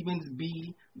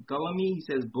 Gullamy. He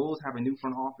says, Bulls have a new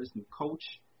front office, new coach.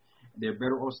 They're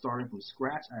better off starting from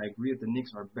scratch. I agree that the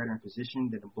Knicks are better in position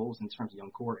than the Bulls in terms of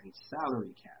young core and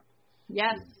salary cap.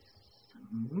 Yes.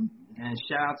 And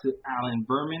shout out to Alan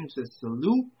Berman, who says,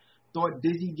 salute. Thought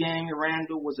Dizzy Gang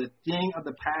Randall was a thing of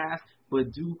the past, but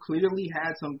dude clearly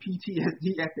had some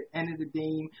PTSD at the end of the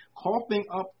game, coughing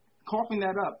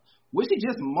that up. Wish he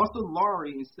just muscled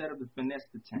Laurie instead of the finesse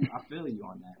the tank. I feel you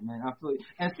on that, man. I feel you.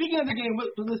 And speaking of the game,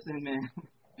 listen, man.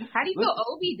 How do you feel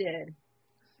Obi did?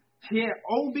 Yeah,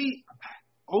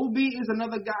 Obi is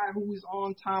another guy who's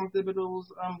on Tom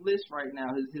Thibodeau's list right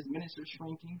now. His minutes are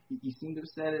shrinking. He seemed to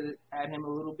have said it at him a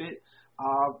little bit.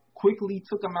 Quickly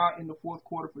took him out in the fourth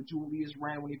quarter for Julius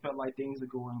Randle when he felt like things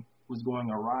was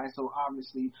going awry. So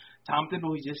obviously, Tom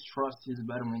Thibodeau, he just trusts his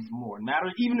veterans more.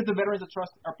 Even if the veterans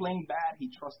are playing bad, he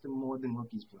trusts them more than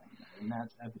rookies playing bad, and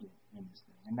that's evident in this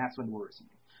thing, and that's what worries me.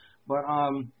 But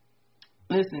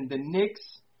listen, the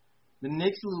Knicks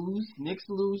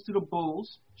lose to the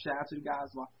Bulls. Shout out to the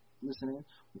guys listening.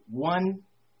 110-102,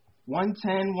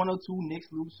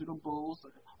 Knicks lose to the Bulls.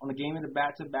 On the game of the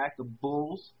back-to-back, the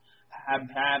Bulls have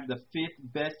had the fifth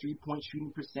best three-point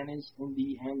shooting percentage in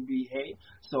the NBA.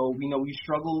 So we know we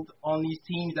struggled on these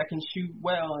teams that can shoot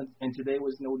well, and today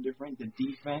was no different. The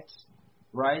defense,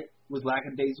 right, was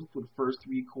lackadaisical for the first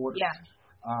three quarters. Yeah.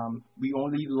 We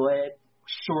only led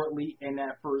shortly in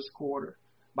that first quarter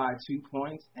by 2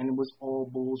 points, and it was all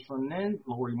Bulls from then.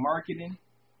 Lauri Markkanen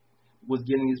was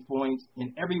getting his points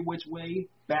in every which way,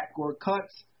 backcourt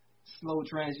cuts, slow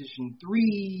transition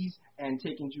threes, and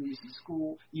taking Julius to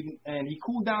school. And he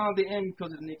cooled down at the end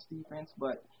because of the Knicks defense,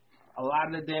 but a lot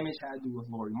of the damage had to do with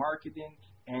Lauri Markkanen,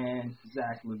 and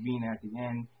Zach LaVine at the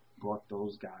end brought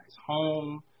those guys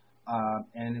home.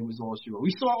 And it was all sure.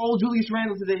 We saw old Julius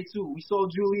Randle today, too. We saw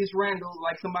Julius Randle,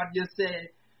 like somebody just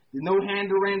said. The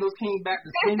no-hander Randles came back.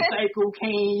 The spin cycle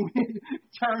came.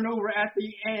 Turnover at the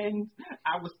end.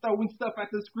 I was throwing stuff at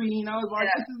the screen. I was like,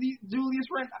 This is Julius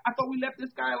Randle. I thought we left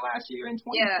this guy last year in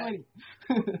 2020. Yeah.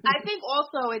 I think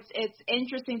also it's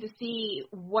interesting to see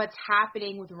what's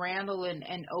happening with Randle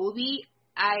and Obi.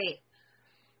 I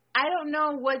don't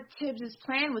know what Tibbs'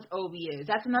 plan with Obi is.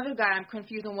 That's another guy I'm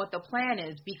confused on what the plan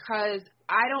is, because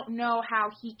I don't know how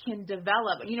he can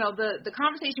develop. The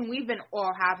conversation we've been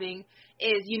all having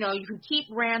is, you can keep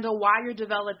Randle while you're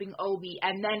developing Obi,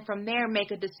 and then from there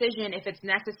make a decision if it's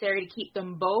necessary to keep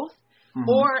them both,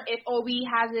 or if Obi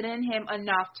has it in him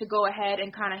enough to go ahead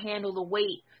and kind of handle the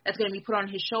weight that's going to be put on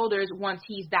his shoulders once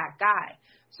he's that guy.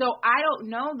 So I don't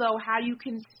know, though, how you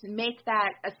can make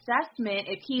that assessment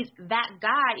if he's that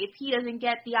guy, if he doesn't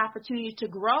get the opportunity to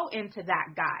grow into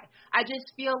that guy. I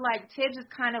just feel like Tibbs is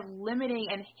kind of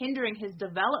limiting and hindering his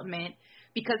development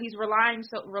because he's relying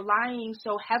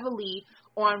so heavily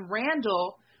on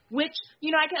Randle, which,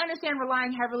 I can understand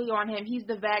relying heavily on him. He's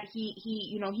the vet.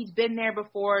 He's been there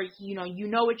before. You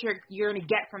know what you're going to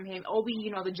get from him.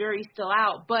 Obi, the jury's still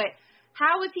out. But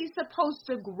how is he supposed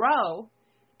to grow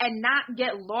and not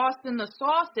get lost in the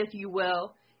sauce, if you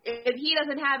will, if he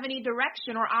doesn't have any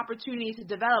direction or opportunity to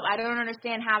develop? I don't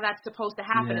understand how that's supposed to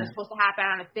happen. Yeah. It's supposed to happen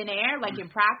out of thin air, like in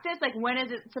practice? Like, when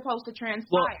is it supposed to transpire?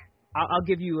 Well, I'll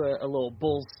give you a little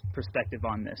Bulls perspective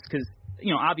on this, because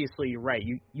obviously you're right.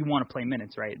 You want to play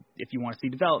minutes, right? If you want to see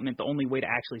development, the only way to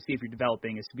actually see if you're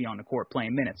developing is to be on the court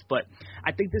playing minutes. But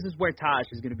I think this is where Taj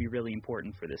is going to be really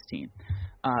important for this team.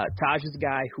 Taj is a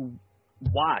guy who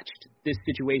watched this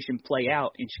situation play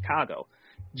out in Chicago.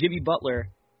 Jimmy Butler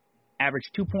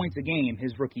averaged 2 points a game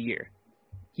his rookie year.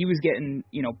 He was getting,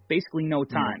 basically no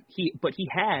time. But he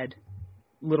had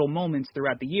little moments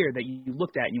throughout the year that you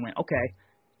looked at and you went, okay,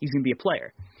 he's going to be a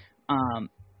player.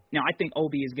 Now, I think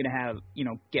Obi is going to have,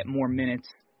 get more minutes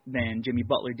than Jimmy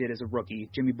Butler did as a rookie.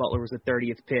 Jimmy Butler was the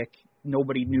 30th pick.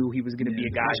 Nobody knew he was going to be a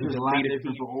guy who was lead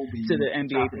to the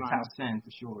NBA top 10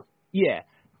 for sure. Yeah,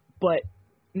 but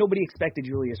nobody expected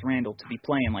Julius Randle to be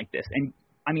playing like this. And,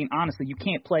 I mean, honestly, you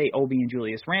can't play Obi and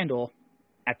Julius Randle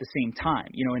at the same time.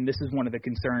 And this is one of the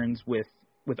concerns with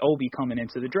Obi coming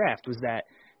into the draft was that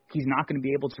he's not going to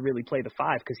be able to really play the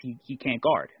 5 because he can't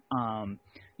guard.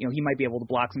 He might be able to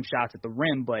block some shots at the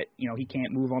rim, but, he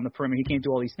can't move on the perimeter. He can't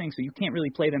do all these things, so you can't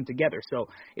really play them together. So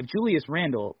if Julius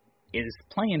Randle is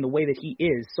playing the way that he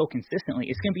is so consistently,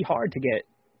 it's going to be hard to get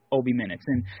Obi minutes.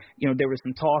 And, there was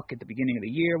some talk at the beginning of the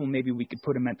year, well, maybe we could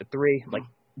put him at the 3. Like,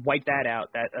 wipe that out.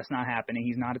 That's not happening.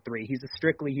 He's not a 3.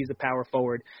 He's a power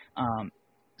forward.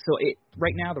 So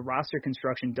right now the roster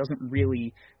construction doesn't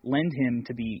really lend him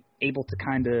to be able to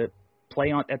kind of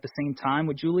play on at the same time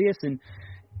with Julius. And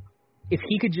if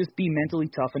he could just be mentally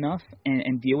tough enough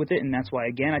and deal with it, and that's why,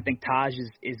 again, I think Taj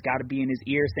is got to be in his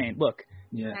ear saying, look,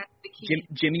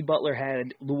 Jimmy Butler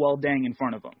had Luol Deng in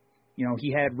front of him.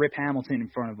 He had Rip Hamilton in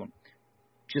front of him.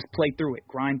 Just play through it,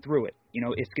 grind through it.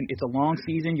 It's a long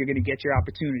season. You're going to get your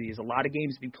opportunities. A lot of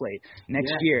games to be played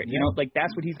next year.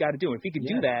 That's what he's got to do. If he could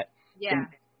do that, then,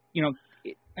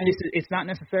 it's not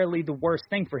necessarily the worst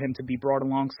thing for him to be brought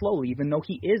along slowly, even though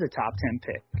he is a top 10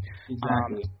 pick.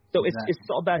 Exactly. So it's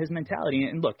all about his mentality.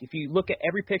 And look, if you look at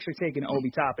every picture taken of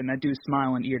Obi Toppin, that dude's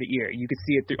smiling ear to ear. You could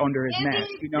see it under his mask.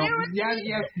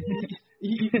 Yeah.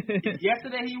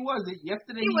 Yesterday he was.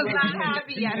 Yesterday he was not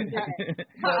happy yesterday.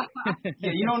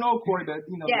 You don't know, Corey, but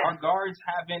our guards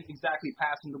haven't exactly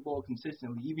passing the ball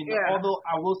consistently. Although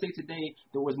I will say today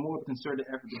there was more of a concerted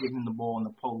effort to give him the ball in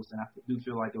the post, and I do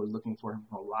feel like they were looking for him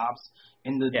for lobs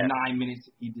in the 9 minutes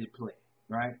he did play.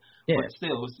 Right? Yeah. But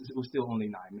still, it was still only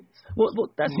 9 minutes. Well,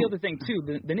 that's the other thing, too.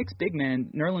 The Knicks big man,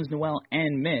 Nerlens Noel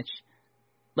and Mitch,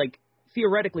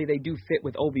 theoretically they do fit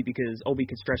with Obi because Obi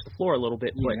could stretch the floor a little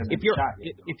bit. But if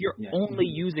you're only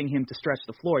using him to stretch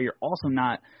the floor, you're also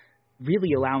not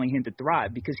really allowing him to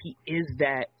thrive because he is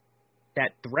that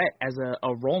threat as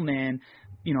a roll man,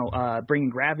 bringing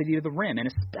gravity to the rim. And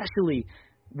especially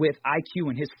with IQ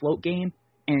and his float game,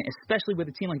 and especially with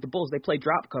a team like the Bulls, they play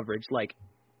drop coverage.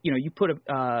 You put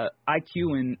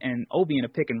IQ and Obi in a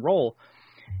pick and roll,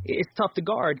 it's tough to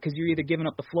guard because you're either giving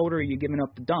up the floater or you're giving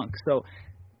up the dunk. So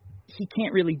he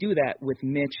can't really do that with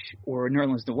Mitch or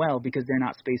Nerlens Noel because they're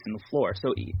not spacing the floor.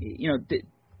 So,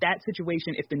 that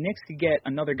situation, if the Knicks could get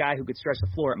another guy who could stretch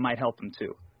the floor, it might help them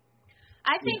too.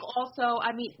 I think also,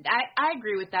 I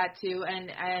agree with that too,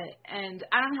 and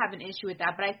I don't have an issue with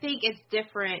that, but I think it's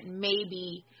different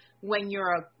maybe when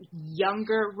you're a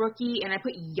younger rookie, and I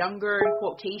put younger in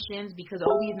quotations because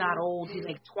Obi's not old. He's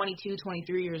 22,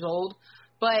 23 years old.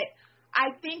 But I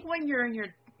think when you're in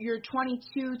your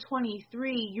 22,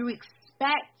 23, you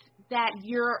expect that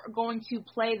you're going to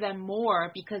play them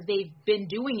more because they've been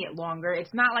doing it longer.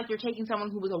 It's not like you're taking someone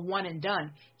who was a one and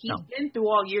done. He's been through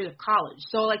all years of college.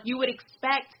 So, you would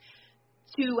expect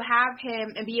to have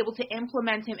him and be able to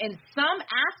implement him in some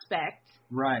aspects.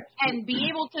 Right. And be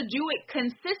able to do it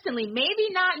consistently.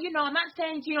 Maybe not, I'm not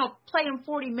saying, play him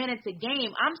 40 minutes a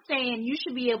game. I'm saying you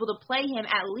should be able to play him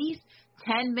at least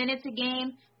 10 minutes a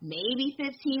game, maybe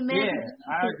 15 minutes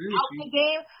I agree out the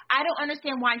game. I don't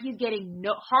understand why he's getting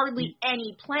hardly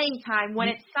any playing time when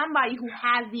it's somebody who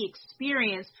has the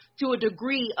experience to a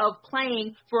degree of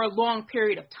playing for a long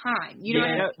period of time. You know what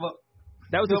I mean? Well,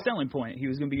 that was the selling point. He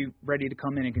was going to be ready to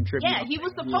come in and contribute. Yeah, he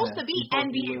was supposed to be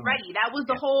NBA ready. That was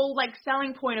the whole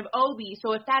selling point of Obi.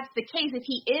 So if that's the case,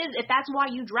 if that's why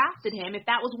you drafted him, if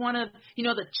that was one of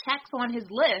the checks on his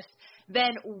list,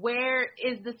 then where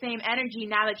is the same energy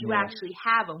now that you actually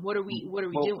have him? What are we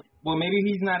doing? Well, maybe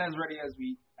he's not as ready as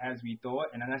we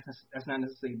thought, and that's not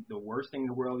necessarily the worst thing in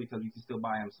the world because we can still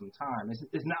buy him some time.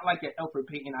 It's not like an Elfrid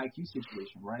Payton IQ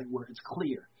situation, right, where it's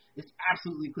clear. It's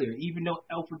absolutely clear. Even though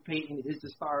Elfrid Payton is the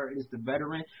star, is the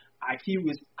veteran, IQ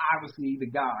is obviously the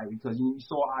guy because you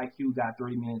saw IQ got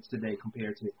 30 minutes today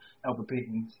compared to Elfrid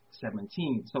Payton's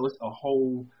 17. So it's a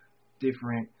whole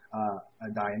different a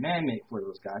dynamic for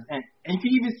those guys. And you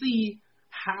can even see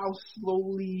how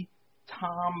slowly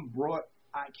Tom brought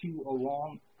IQ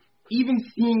along even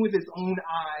seeing with his own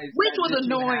eyes. Which was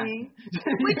annoying.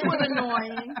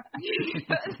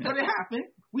 But it happened.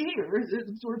 We here.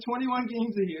 We're 21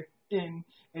 games here, and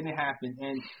it happened.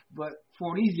 But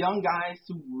for these young guys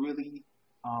to really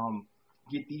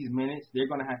get these minutes, they're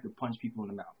going to have to punch people in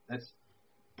the mouth. That's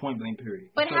point blank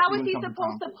period. But how is he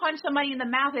supposed to punch somebody in the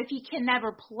mouth if he can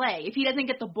never play? If he doesn't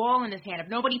get the ball in his hand, if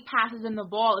nobody passes him the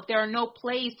ball, if there are no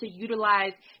plays to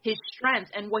utilize his strengths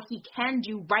and what he can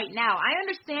do right now? I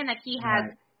understand that he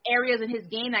has areas in his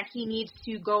game that he needs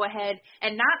to go ahead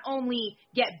and not only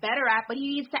get better at, but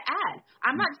he needs to add.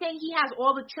 I'm not saying he has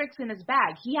all the tricks in his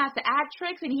bag. He has to add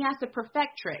tricks and he has to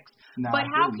perfect tricks. But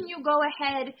how can you go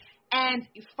ahead and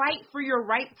fight for your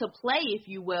right to play, if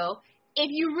you will, if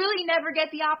you really never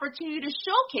get the opportunity to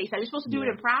showcase that? You're supposed to do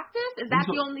it in practice? Is that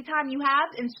the only time you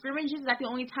have in scrimmages? Is that the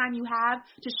only time you have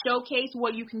to showcase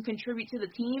what you can contribute to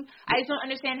the team? I just don't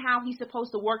understand how he's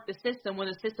supposed to work the system when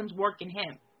the system's working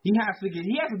him. He has to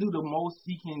do the most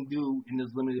he can do in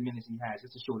those limited minutes he has.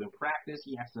 Just to show it in practice.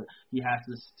 He has to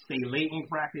stay late in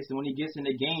practice, and when he gets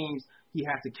into games, he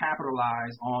has to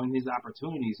capitalize on his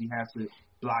opportunities. He has to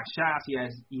block shots. He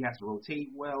has to rotate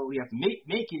well. He has to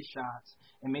make his shots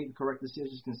and make the correct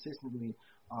decisions consistently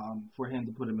for him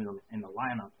to put him in the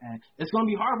lineup. And it's going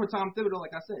to be hard for Tom Thibodeau.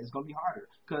 Like I said, it's going to be harder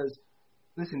because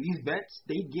listen, these vets,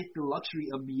 they get the luxury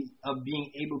of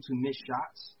being able to miss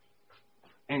shots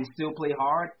and still play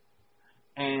hard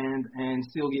and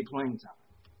still get playing time,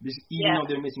 even though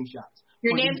they're missing shots.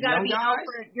 Your name's got to be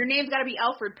Alfred. Your name's got to be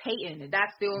Alfred Payton.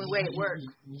 That's the only way it works.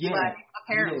 Yeah, but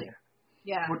apparently.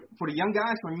 Yeah. For the young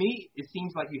guys, for me, it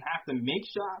seems like you have to make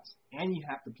shots and you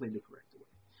have to play the correct way.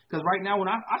 Because right now, when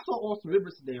I saw Austin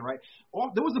Rivers today, right,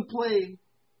 there was a play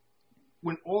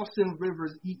when Austin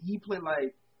Rivers, he played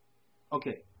like,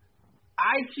 okay,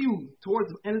 IQ, towards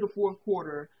the end of the fourth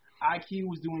quarter, IQ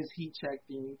was doing his heat check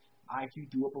thing.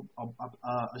 IQ threw up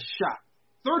a shot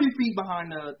 30 feet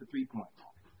behind the three-point line.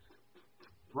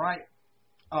 Right?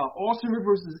 Austin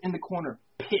Rivers is in the corner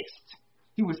pissed.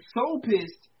 He was so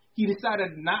pissed, he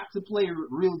decided not to play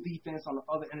real defense on the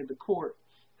other end of the court.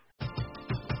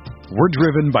 We're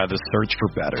driven by the search for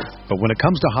better. But when it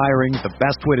comes to hiring, the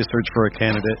best way to search for a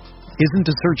candidate isn't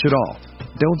to search at all.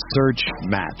 Don't search,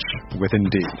 match with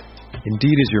Indeed.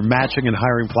 Indeed is your matching and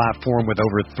hiring platform with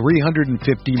over 350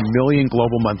 million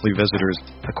global monthly visitors,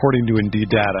 according to Indeed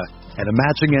data, and a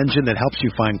matching engine that helps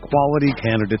you find quality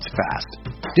candidates fast.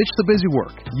 Ditch the busy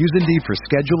work. Use Indeed for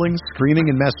scheduling, screening,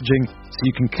 and messaging so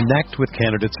you can connect with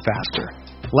candidates faster.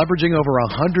 Leveraging over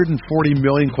 140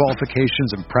 million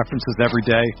qualifications and preferences every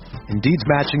day, Indeed's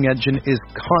matching engine is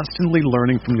constantly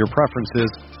learning from your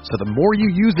preferences, so the more you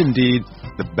use Indeed,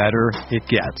 the better it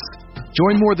gets.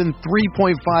 Join more than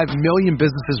 3.5 million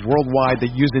businesses worldwide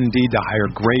that use Indeed to hire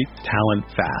great talent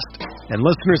fast. And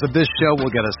listeners of this show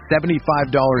will get a $75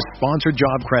 sponsored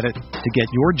job credit to get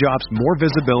your jobs more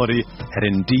visibility at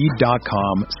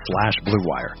Indeed.com/Blue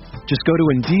Wire. Just go to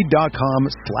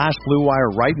Indeed.com/Blue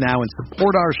Wire right now and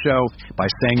support our show by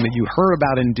saying that you heard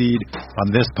about Indeed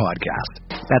on this podcast.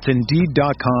 That's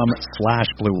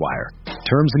Indeed.com/Blue Wire.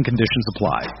 Terms and conditions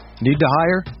apply. Need to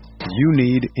hire? You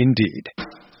need Indeed.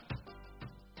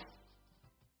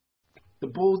 The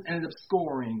Bulls ended up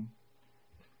scoring.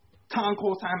 Tom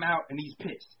calls timeout, and he's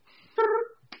pissed.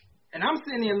 And I'm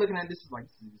sitting there looking at this like,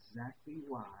 this is exactly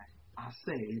why I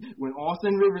say when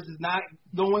Austin Rivers is not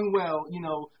going well,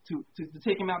 to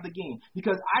take him out the game.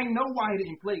 Because I know why he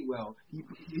didn't play well.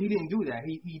 He didn't do that.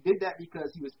 He did that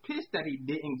because he was pissed that he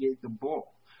didn't get the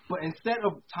ball. But instead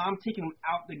of Tom taking him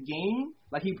out the game,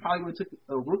 like he probably would have took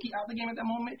a rookie out the game at that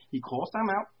moment, he calls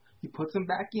timeout. He puts him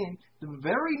back in. The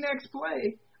very next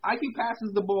play, IQ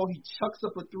passes the ball. He chucks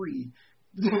up a three.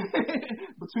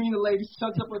 Between the legs,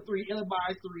 chucks up a three,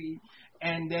 ill-advised three,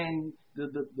 and then the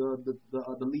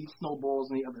lead snowballs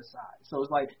on the other side. So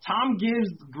it's like Tom gives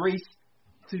grace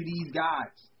to these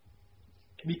guys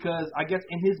because I guess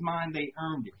in his mind they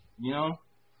earned it,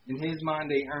 In his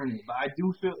mind they earned it. But I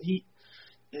do feel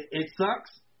it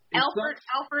sucks. Alfred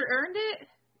earned it?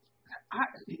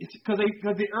 Because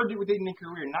they earned it within their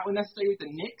career, not necessarily with the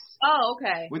Knicks. Oh,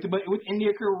 okay. But within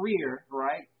their career,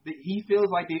 right? He feels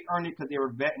like they earned it because they were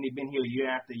a vet and they've been here year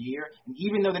after year. And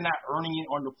even though they're not earning it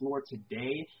on the floor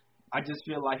today, I just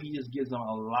feel like he just gives them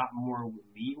a lot more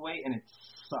leeway, and it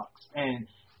sucks. And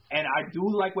I do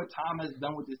like what Tom has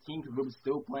done with this team because we're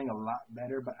still playing a lot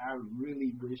better. But I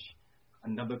really wish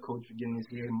another coach would get in his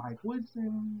ear. Mike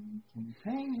Woodson, Kenny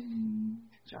Payne,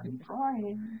 Johnny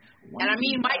Bryan. And I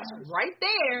mean, Mike's right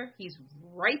there. He's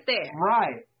right there.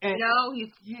 Right. And,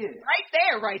 he's right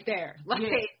there. Like,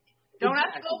 don't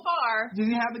have to go far.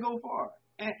 Doesn't have to go far.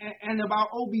 And about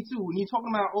Obi too. When you're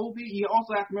talking about Obi, you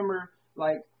also have to remember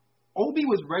like Obi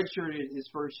was redshirted his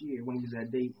first year when he was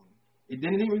at Dayton.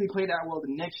 Then he didn't really play that well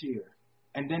the next year.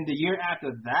 And then the year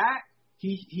after that,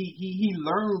 he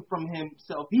learned from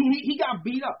himself. He got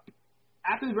beat up.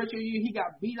 After the redshirt year, he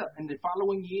got beat up. And the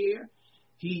following year,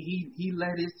 he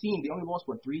led his team. They only lost,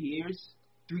 3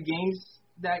 games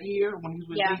that year when he was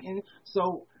with Dayton.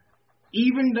 So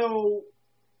even though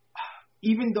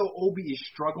Obi is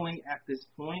struggling at this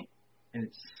point, and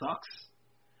it sucks,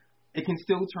 it can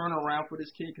still turn around for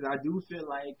this kid because I do feel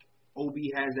like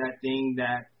Obi has that thing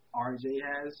that RJ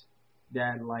has,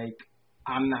 that like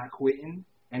I'm not quitting,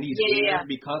 and he's here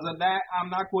because of that I'm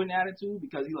not quitting attitude,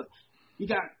 because he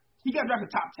got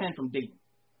drafted top 10 from Dayton,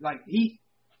 like he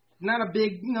not a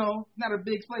big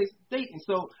place, Dayton.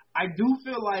 So I do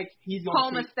feel like he's gonna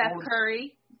home of Steph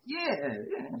Curry.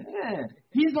 Yeah.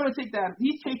 He's gonna take that.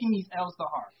 He's taking these L's to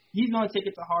heart. He's gonna take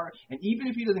it to heart, and even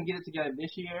if he doesn't get it together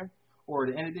this year or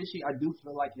the end of this year, I do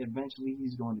feel like eventually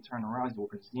he's going to turn around. He's going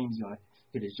to work his game. He's going to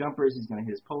hit his jumpers. He's going to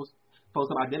hit his post up.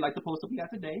 I did like the post up he got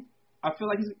today. I feel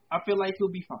like he'll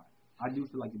be fine. I do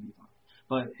feel like he'll be fine,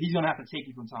 but he's going to have to take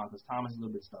it from Tom, because Tom is a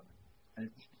little bit stubborn,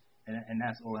 and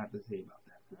that's all I have to say about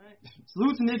that. All right.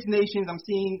 Salute to Knicks Nations. I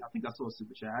think I saw a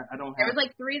super chat. I don't have. There was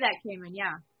like 3 that came in.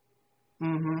 Yeah.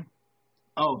 Mhm.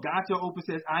 Oh, Gotcha Open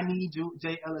says, I need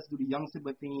Jay Ellis to do the Young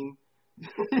Simba theme.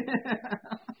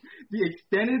 The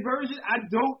extended version, I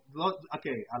don't love.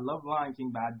 Okay, I love Lion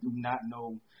King, but I do not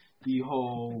know the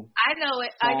whole. I know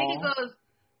it. Song. I think it goes.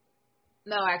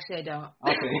 No, actually, I don't.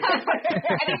 Okay.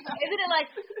 Isn't it like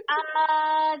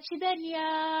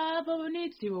Chibenya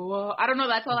Bonitsu? I don't know.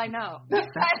 That's all I know. That's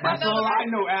all I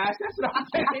know, Ash. That's what I'm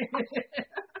saying.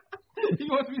 He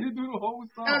wants me to do the whole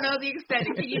song. I don't know the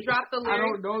extended. Can you drop the lyrics? I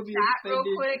don't know the extended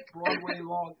real quick? Broadway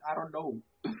long. I don't know.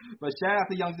 But shout out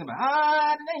to Young Simba. Shout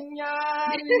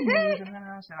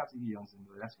out to you, Young Simba.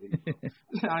 That's what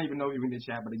I don't even know if you're in the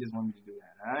chat, but they just want me to do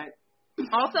that. All right.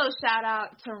 Also, shout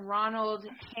out to Ronald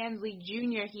Hansley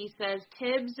Jr. He says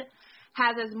Tibbs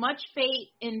has as much faith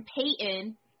in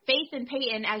Peyton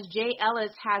as Jay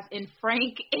Ellis has in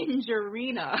Frank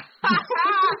Ingerina.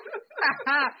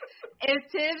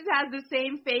 If Tibbs has the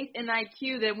same faith in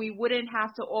IQ, then we wouldn't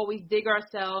have to always dig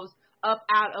ourselves up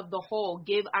out of the hole.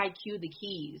 Give IQ the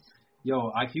keys.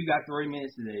 Yo, IQ got 30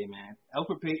 minutes today, man.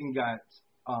 Elfrid Payton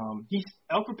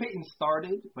Elfrid Payton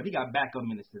started, but he got backup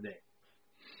minutes today.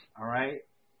 All right?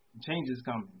 The change is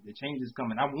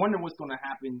coming. I wonder what's going to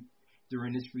happen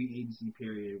during this free agency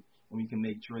period when we can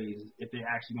make trades, if they're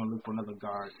actually going to look for another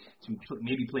guard to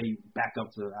maybe play back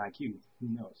up to IQ. Who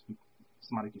knows?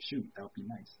 Somebody can shoot. That would be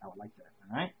nice. I would like that.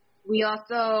 All right? We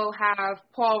also have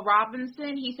Paul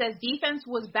Robinson. He says defense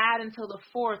was bad until the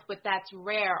 4th, but that's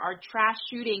rare. Our trash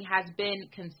shooting has been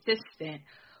consistent.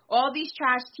 All these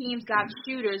trash teams got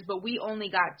shooters, but we only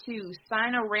got 2.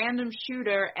 Sign a random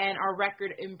shooter, and our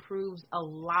record improves a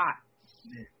lot.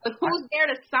 Yeah. But who's there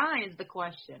to sign is the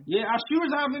question. Yeah, our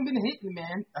shooters haven't been hitting,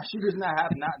 man. Our shooters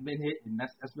have not been hitting.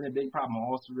 That's been a big problem.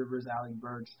 Austin Rivers, Alec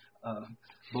Burks,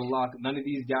 Bullock, none of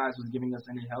these guys was giving us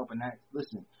any help. And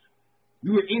listen,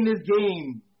 we were in this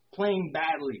game playing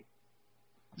badly.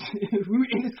 We were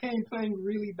in this game playing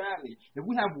really badly. If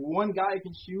we have one guy who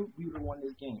can shoot, we would have won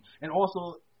this game. And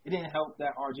also, it didn't help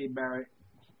that R.J. Barrett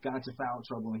got into foul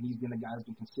trouble, and he's been the guy that's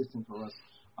been consistent for us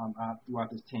throughout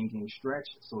this 10-game stretch.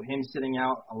 So him sitting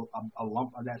out a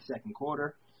lump of that second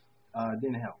quarter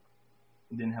didn't help.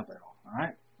 It didn't help at all. All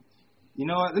right? You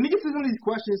know what? Let me get to some of these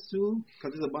questions, too,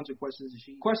 because there's a bunch of questions.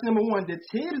 Question number 1, did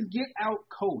Tibbs get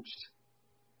out-coached?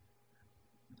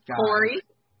 Corey?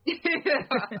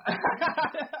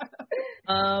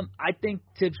 I think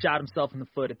Tibbs shot himself in the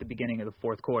foot at the beginning of the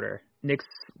 4th quarter. Knicks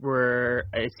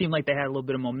it seemed like they had a little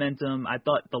bit of momentum. I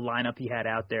thought the lineup he had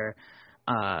out there,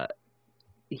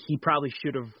 he probably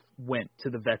should have went to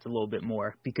the vets a little bit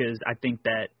more, because I think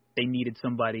that they needed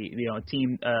somebody, a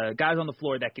team, guys on the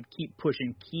floor that could keep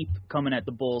pushing, keep coming at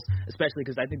the Bulls, especially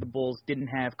because I think the Bulls didn't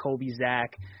have Kobe,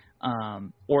 Zach,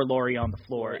 or Laurie on the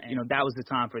floor. And, that was the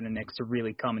time for the Knicks to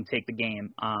really come and take the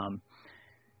game.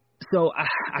 So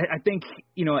I think,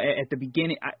 at the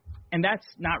beginning, and that's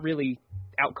not really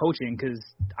out coaching, because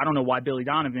I don't know why Billy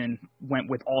Donovan went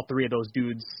with all 3 of those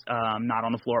dudes not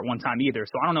on the floor at one time either.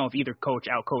 So I don't know if either coach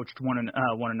out coached one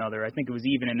another. I think it was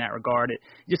even in that regard. It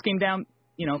just came down,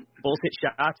 Bulls hit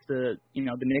shots, the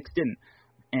Knicks didn't.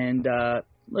 And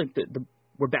look,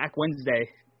 we're back Wednesday,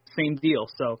 same deal.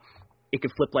 So it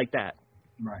could flip like that.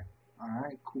 Right. All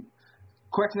right. Cool.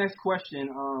 Next question.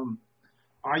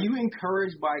 Are you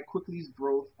encouraged by Quickly's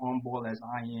growth on ball as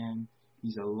I am?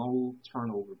 He's a low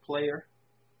turnover player.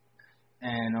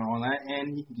 And on that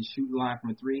end, he can shoot the line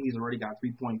from 3. He's already got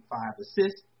 3.5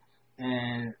 assists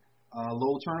and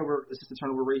low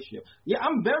assist-to-turnover ratio. Yeah,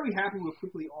 I'm very happy with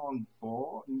Quickley on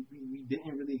ball. We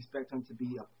didn't really expect him to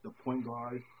be the point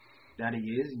guard that he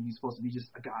is. He's supposed to be just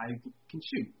a guy who can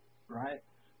shoot, right?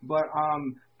 But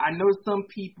I know some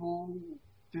people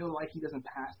feel like he doesn't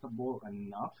pass the ball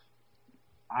enough.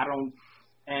 I don't,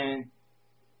 and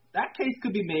that case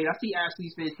could be made. I see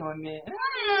Ashley's face going, man.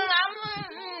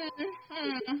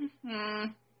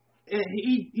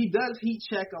 He does heat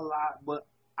check a lot, but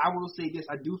I will say this: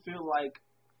 I do feel like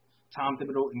Tom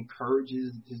Thibodeau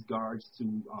encourages his guards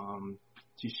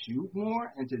to shoot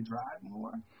more and to drive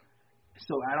more.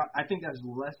 So I think that's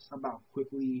less about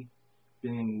Quickley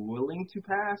being willing to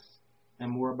pass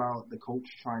and more about the coach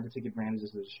trying to take advantage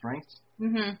of his strengths.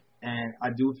 Mm-hmm. And I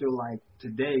do feel like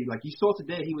today, like you saw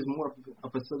today, he was more a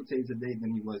facilitator today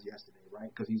than he was yesterday, right?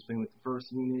 Because he was playing with the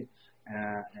first unit,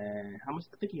 and how much?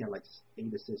 I think he had like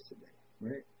 8 assists today,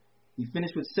 right? He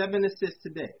finished with 7 assists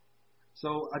today.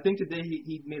 So I think today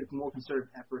he made a more concerted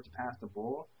effort to pass the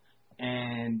ball.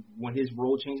 And when his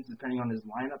role changes depending on his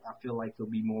lineup, I feel like he'll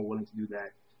be more willing to do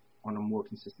that on a more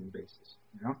consistent basis.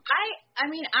 You know? I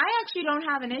mean, I actually don't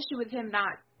have an issue with him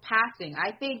not passing.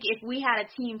 I think if we had a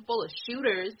team full of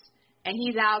shooters and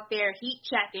he's out there heat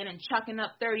checking and chucking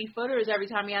up 30-footers every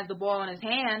time he has the ball in his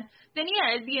hand, then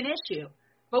yeah, it'd be an issue.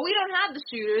 But we don't have the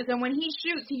shooters, and when he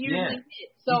shoots, he usually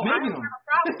hits. So I don't have a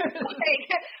problem.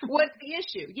 Like, what's the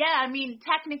issue? Yeah, I mean,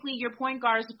 technically your point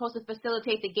guard is supposed to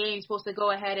facilitate the game, supposed to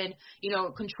go ahead and,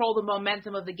 control the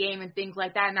momentum of the game and things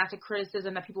like that, and that's a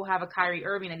criticism that people have of Kyrie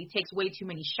Irving, that he takes way too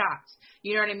many shots.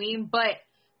 You know what I mean? But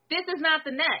this is not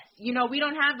the Nets. We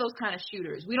don't have those kind of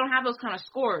shooters. We don't have those kind of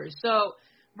scorers. So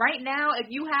right now, if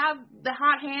you have the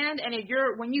hot hand and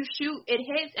when you shoot, it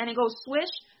hits and it goes swish,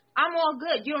 I'm all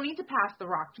good. You don't need to pass the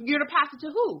rock. You're going to pass it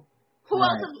to who? Who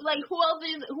else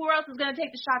is going to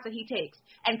take the shots that he takes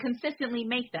and consistently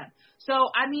make them? So,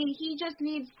 I mean, he just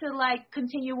needs to,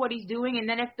 continue what he's doing. And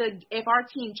then if our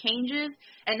team changes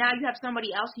and now you have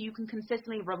somebody else who you can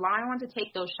consistently rely on to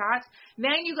take those shots,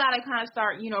 then you got to kind of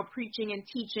start, preaching and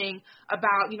teaching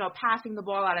about, passing the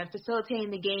ball out and facilitating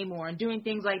the game more and doing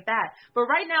things like that. But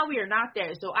right now we are not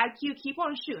there. So, IQ, keep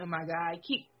on shooting, my guy.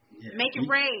 Make it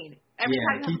rain. Every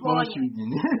time you keep on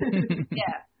shooting.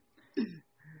 Yeah.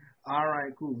 All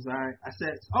right, cool. All right. I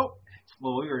said, we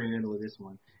already know this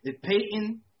one. If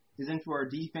Peyton is in for our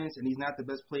defense and he's not the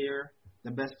best player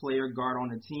guard on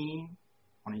the team,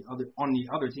 on the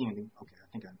other team, okay, I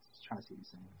think I'm trying to see what he's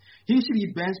saying. He should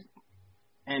be benched,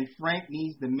 and Frank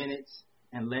needs the minutes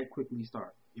and let Quickley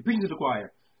start. You're preaching to the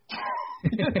choir.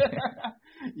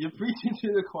 You're preaching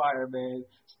to the choir, man.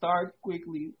 Start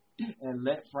Quickley and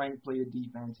let Frank play the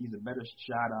defense. He's a better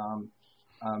shot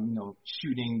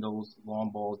shooting those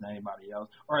long balls than anybody else.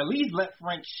 Or at least let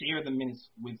Frank share the minutes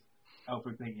with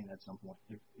Elfrid Payton at some point.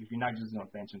 If you're not just going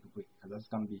to bench him completely, because that's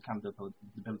going to be kind of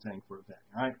debilitating for a vet,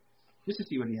 right? Just to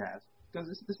see what he has, because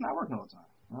it's not working all the time.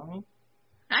 You know what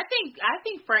I mean? I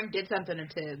think Frank did something to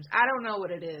Tibbs. I don't know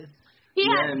what it is. He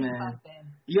had to do something.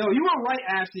 Yo, you were right,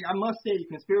 Ashley. I must say, the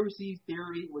conspiracy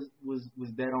theory was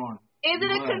dead on. Is it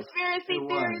a conspiracy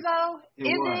theory, though? Is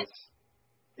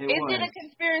it a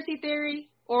conspiracy theory?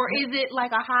 Or is it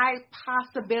like a high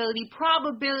probability,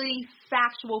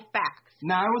 factual facts?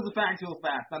 Nah, it was a factual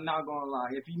fact. I'm not going to lie.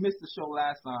 If you missed the show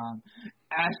last time,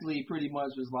 Ashley pretty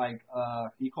much was like,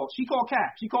 she called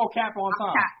Cap. She called Cap on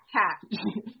time. Cap.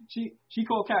 she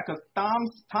called Cap because Tom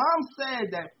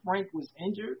said that Frank was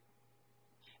injured,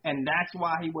 and that's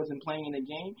why he wasn't playing in the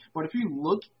game. But if you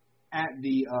look at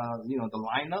the the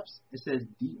lineups, it says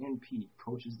DNP,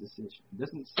 coach's decision. It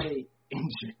doesn't say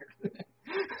injured.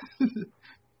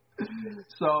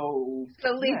 So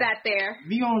leave that there.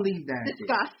 We gonna leave that.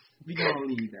 Discuss. We gonna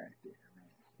leave that there,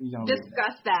 man.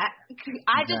 Discuss that.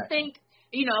 I just think,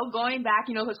 going back,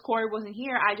 because Corey wasn't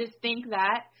here, I just think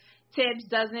that Tibbs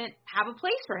doesn't have a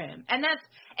place for him, and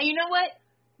you know what?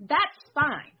 That's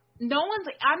fine. I'm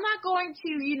not going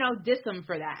to, diss him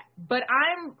for that, but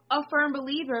I'm a firm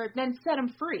believer, then set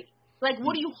him free. Like,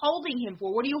 what are you holding him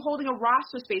for? What are you holding a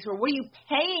roster space for? What are you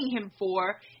paying him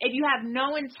for if you have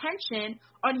no intention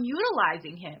on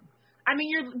utilizing him? I mean,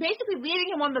 you're basically leaving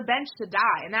him on the bench to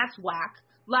die, and that's whack.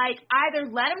 Like, either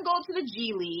let him go to the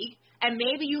G League, and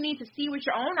maybe you need to see with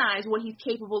your own eyes what he's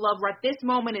capable of at this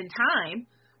moment in time,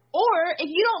 or if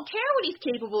you don't care what he's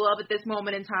capable of at this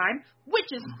moment in time,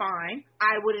 which is fine,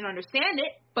 I wouldn't understand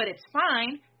it, but it's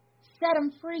fine, set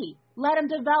him free. Let him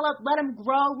develop, let him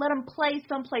grow, let him play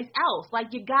someplace else. Like,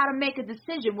 you got to make a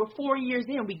decision. We're 4 years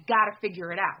in. We got to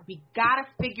figure it out.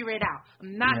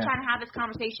 I'm not trying to have this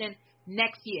conversation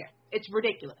next year. It's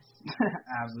ridiculous.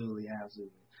 Absolutely.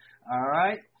 All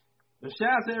right. So shout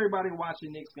out to everybody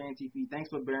watching Knicks Fan TV. Thanks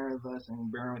for bearing with us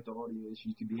and bearing with the audio issues.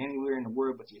 You could be anywhere in the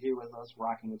world, but you're here with us,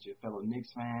 rocking with your fellow Knicks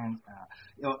fans.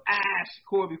 Ash,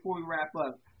 Corey, before we wrap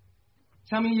up,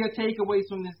 tell me your takeaways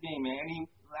from this game, man. Any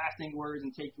lasting words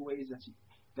and takeaways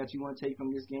that you want to take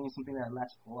from this game? Something that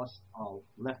left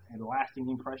a lasting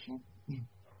impression.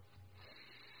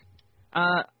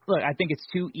 Look, I think it's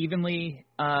two evenly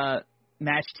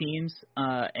matched teams,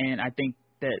 and I think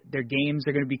that their games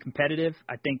are going to be competitive.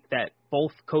 I think that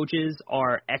both coaches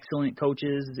are excellent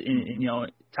coaches, in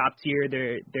top tier.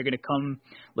 They're going to come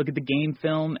look at the game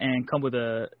film and come with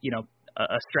a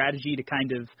strategy to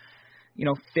kind of,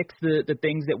 fix the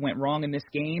things that went wrong in this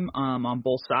game on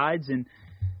both sides.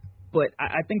 But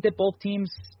I think that both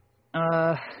teams,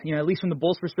 at least from the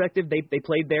Bulls' perspective, they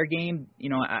played their game.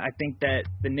 I think that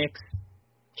the Knicks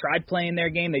tried playing their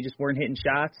game. They just weren't hitting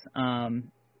shots.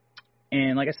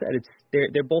 And like I said,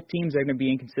 they're both teams that are going to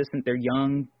be inconsistent. They're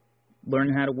young,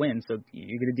 learning how to win. So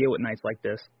you're going to deal with nights like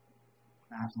this.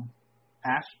 Awesome.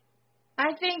 Ash?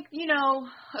 I think,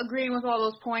 agreeing with all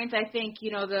those points, I think,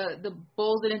 the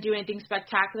Bulls didn't do anything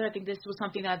spectacular. I think this was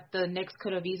something that the Knicks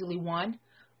could have easily won.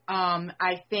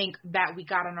 I think that we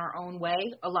got in our own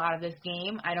way a lot of this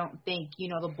game. I don't think,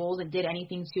 the Bulls did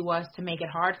anything to us to make it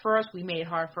hard for us. We made it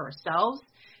hard for ourselves.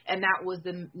 And that was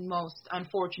the most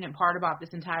unfortunate part about this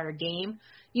entire game.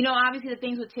 Obviously the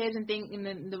things with Tibbs and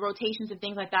the rotations and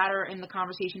things like that are in the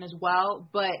conversation as well.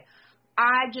 But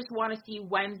I just want to see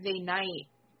Wednesday night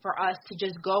for us to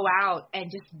just go out and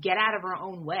just get out of our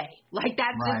own way. Like,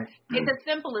 that's right. It's as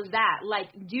simple as that. Like,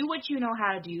 do what you know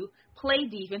how to do. Play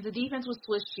defense. The defense was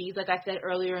Swiss cheese, like I said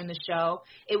earlier in the show.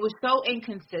 It was so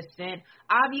inconsistent.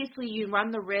 Obviously, you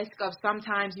run the risk of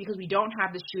sometimes, because we don't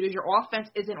have the shooters, your offense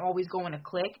isn't always going to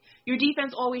click. Your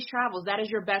defense always travels. That is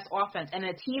your best offense. And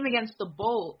a team against the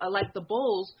Bulls, like the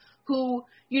Bulls, who,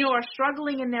 are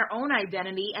struggling in their own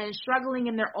identity and struggling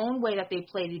in their own way that they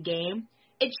play the game,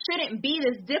 it shouldn't be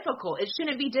this difficult. It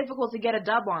shouldn't be difficult to get a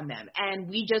dub on them. And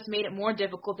we just made it more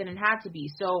difficult than it had to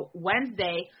be. So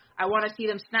Wednesday, I want to see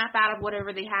them snap out of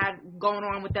whatever they had going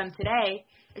on with them today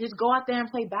and just go out there and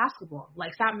play basketball.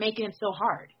 Like, stop making it so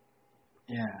hard.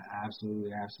 Yeah,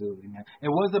 absolutely, man. It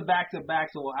was a back-to-back,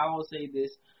 so I will say this.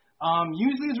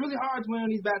 Usually it's really hard to win on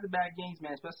these back-to-back games,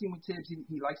 man, especially with Tibbs.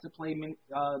 He likes to play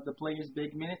the players'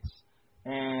 big minutes.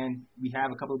 And we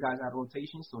have a couple of guys out of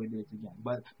rotation, so he did it again.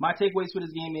 But my takeaways for this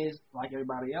game is, like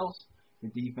everybody else, the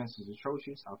defense was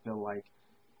atrocious. I feel like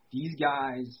these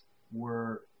guys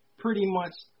were pretty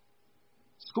much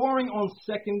scoring on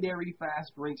secondary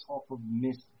fast breaks off of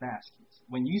missed baskets.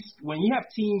 When you have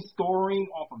teams scoring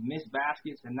off of missed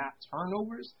baskets and not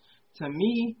turnovers, to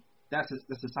me, that's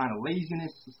a sign of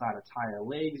laziness. It's a sign of tired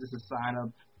legs. It's a sign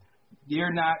of they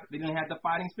didn't have the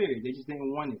fighting spirit. They just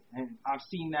didn't want it. And I've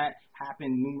seen that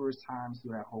happen numerous times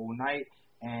through that whole night.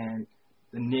 And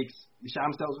the Knicks, they shot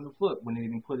themselves in the foot when they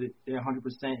didn't put it their 100%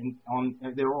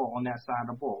 they're all on that side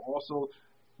of the ball. Also,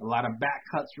 a lot of back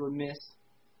cuts were missed.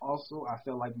 Also, I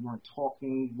felt like we weren't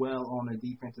talking well on the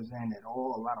defensive end at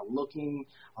all. A lot of looking,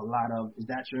 a lot of, is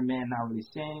that your man, not really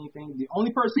saying anything. The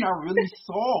only person I really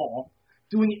saw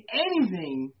doing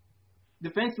anything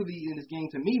defensively in this game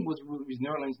to me was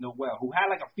Nerlens Noel, who had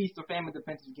like a feast of famine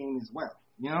defensive game as well.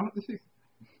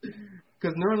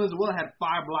 Because Nerlens Noel had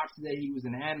 5 blocks today. He was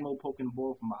an animal poking the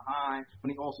ball from behind,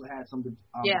 but he also had some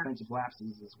defensive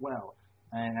lapses as well.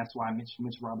 And that's why Mitch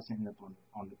Robinson ended up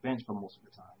on the bench for most of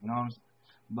the time. You know what I'm saying?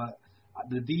 But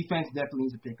the defense definitely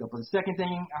needs to pick up. But the second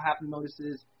thing I have to notice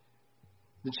is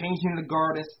the changing of the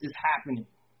guard is happening.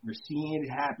 We're seeing it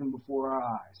happen before our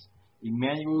eyes.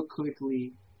 Emmanuel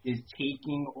Quickley is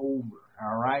taking over,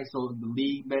 all right? So the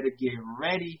league better get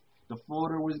ready. The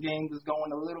Florida game was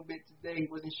going a little bit today.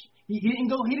 He didn't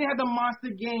have the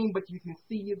monster game, but you can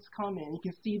see it's coming. You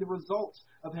can see the results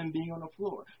of him being on the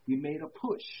floor. We made a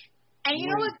push. And you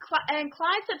know what? And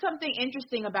Clyde said something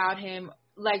interesting about him,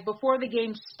 like before the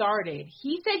game started.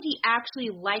 He said he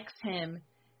actually likes him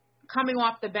coming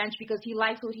off the bench because he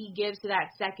likes what he gives to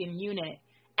that second unit.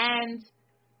 And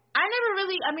I never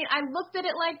really, I looked at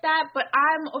it like that, but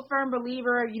I'm a firm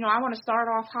believer, I want to start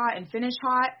off hot and finish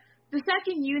hot. The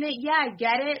second unit, yeah, I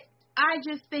get it. I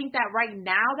just think that right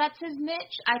now that's his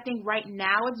niche. I think right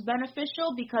now it's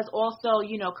beneficial because also,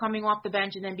 coming off the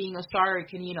bench and then being a starter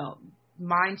can,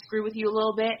 mind screw with you a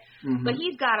little bit. Mm-hmm. But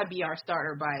he's got to be our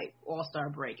starter by All-Star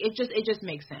break. It just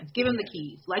makes sense. Give him the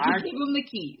keys. Give him the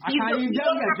keys. Give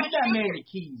that man the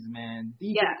keys, man.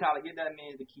 DJ Khaled, give that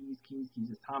man the keys.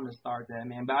 It's time to start that,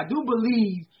 man. But I do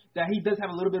believe that he does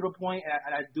have a little bit of a point,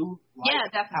 and I do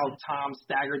like how Tom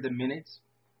staggered the minutes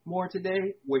more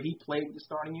today where he played with the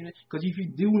starting unit. Because if you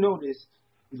do notice,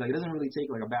 he's like, it doesn't really take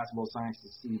like a basketball scientist to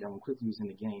see that when Quickly was in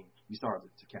the game, he started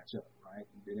to catch up, right?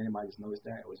 Did anybody just notice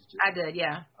that? Or was it just I did,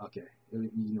 yeah. Okay.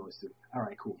 You noticed it. All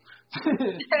right, cool.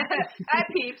 I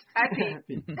peeped.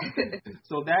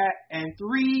 So that, and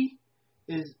 3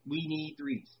 is we need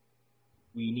threes.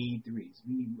 We need threes.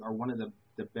 We are one of the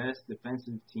best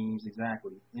defensive teams,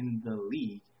 exactly, in the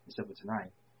league, except for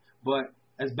tonight. But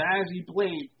as bad as we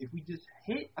played, if we just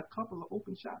hit a couple of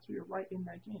open shots, we are right in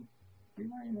that game.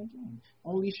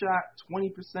 Only shot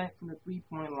 20% from the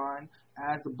three-point line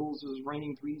as the Bulls was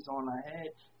raining threes on our head.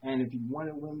 And if you want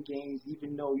to win games,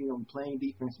 even though, playing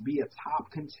defense, be a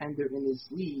top contender in this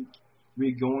league,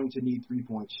 we're going to need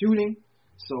three-point shooting.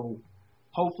 So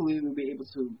hopefully we'll be able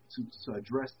to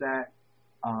address that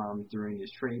during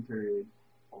this trade period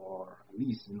or at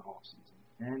least in the offseason.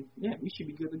 And, yeah, we should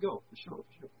be good to go, for sure.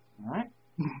 All right?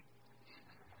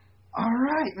 All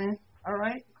right, man. All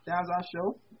right. That was our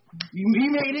show. We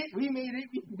made it. We made it.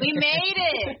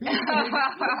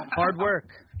 Hard work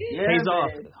pays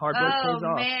off. Hard work pays off.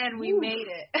 Oh, man, we made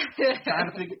it.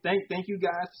 Thank you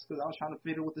guys, because I was trying to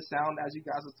fiddle with the sound as you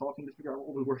guys were talking to figure out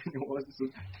what working it was. So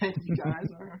thank you guys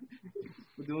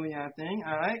for doing your thing.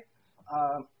 All right.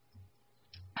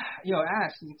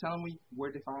 Ash, can you tell them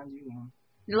where to find you?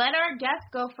 Let our guests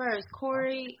go first.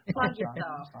 Corey, plug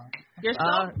yourself. You're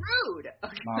so rude.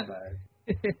 My bad.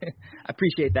 I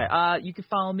appreciate that. You can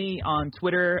follow me on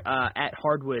Twitter at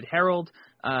Hardwood Herald,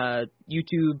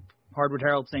 YouTube Hardwood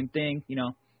Herald, same thing.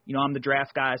 I'm the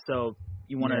draft guy, so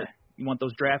you want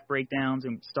those draft breakdowns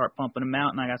and start pumping them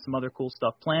out. And I got some other cool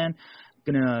stuff planned.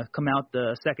 Gonna come out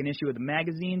the second issue of the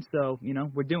magazine, so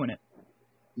we're doing it.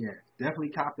 Yeah, definitely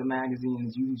cop the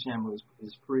magazine's YouTube channel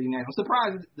is pretty nice.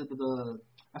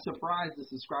 I'm surprised the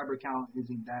subscriber count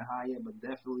isn't that high yet, but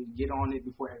definitely get on it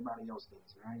before everybody else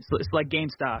does, right? So it's like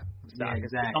GameStop. Yeah,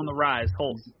 exactly. It's on the rise.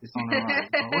 It's on the rise.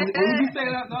 What did you say?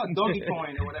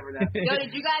 Dogecoin or whatever that is. Yo,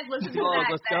 did you guys listen to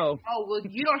that? Let's go. Oh, well,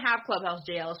 you don't have Clubhouse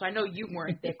JL, so I know you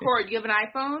weren't there. Corey, do you have an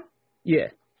iPhone?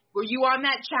 Yeah. Were you on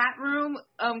that chat room,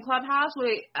 Clubhouse,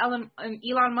 with Elon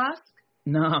Musk?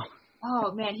 No.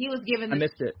 Oh, man, I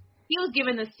missed it. He was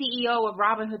giving the CEO of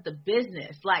Robinhood the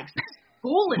business, like,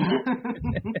 schooling him.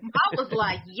 I was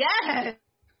like, yes,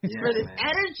 for this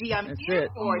energy I'm here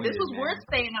for. This was worth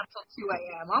staying up till 2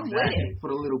 a.m. I'm with it. For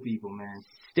the little people, man.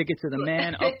 Stick it to the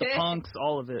man, up the punks,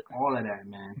 all of it. All of that,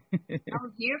 man.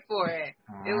 I'm here for it.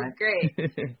 It was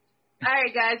great. All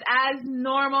right, guys. As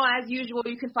normal, as usual,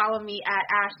 you can follow me at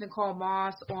Ash Nicole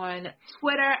Moss on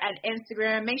Twitter and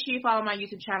Instagram. Make sure you follow my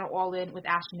YouTube channel, All In with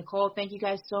Ashley Nicole. Thank you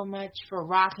guys so much for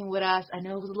rocking with us. I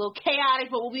know it was a little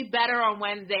chaotic, but we'll be better on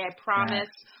Wednesday, I promise.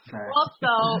 Right.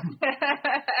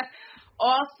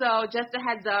 Also, just a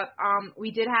heads up, we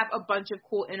did have a bunch of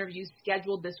cool interviews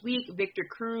scheduled this week. Victor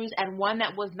Cruz and one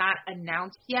that was not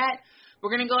announced yet. We're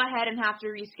going to go ahead and have to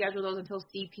reschedule those until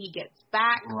CP gets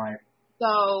back. Right.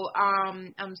 So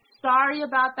I'm sorry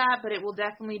about that, but it will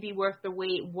definitely be worth the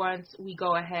wait once we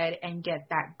go ahead and get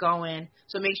that going.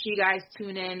 So make sure you guys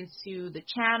tune in to the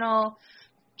channel.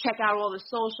 Check out all the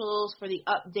socials for the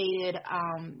updated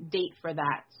date for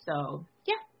that. So,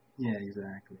 yeah. Yeah,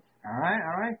 exactly. All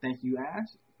right. Thank you, Ash.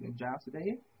 Good job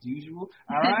today, as usual.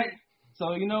 All right.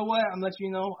 So, you know what? I'm going to let you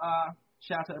know.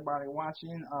 Shout out to everybody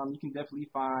watching. You can definitely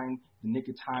find the Nick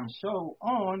of Time Show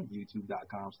on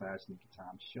youtube.com/Nick of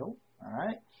Time Show. All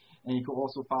right. And you can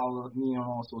also follow me on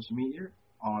all social media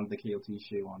on the KOT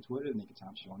Show on Twitter, the Nick of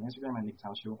Time Show on Instagram, and Nick of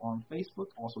Time Show on Facebook.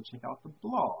 Also check out the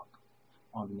blog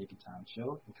on the Nick of Time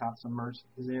Show. The cop some merch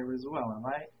is there as well. All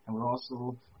right. And we're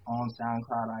also on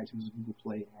SoundCloud, iTunes, Google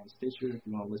Play, and Stitcher if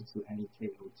you want to listen to any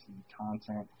KOT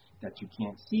content that you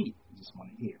can't see. You just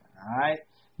want to hear. All right.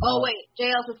 Oh, wait,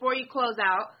 JL, before you close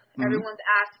out, everyone's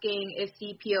asking, is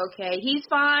CP okay? He's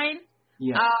fine.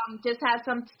 Yeah. Just has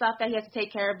some stuff that he has to take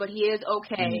care of, but he is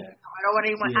okay. Yeah. I don't want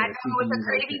anyone. I know it's a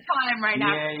crazy time right now.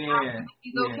 Yeah.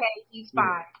 He's okay. He's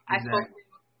fine. Exactly. I spoke to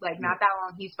him not that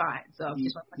long. He's fine. So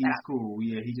he's cool.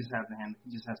 Yeah, he just has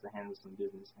to handle some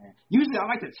business. And usually I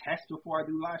like to test before I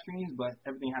do live streams, but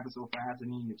everything happens so fast I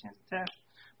didn't get a chance to test.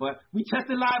 But we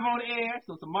tested live on the air,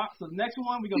 so the next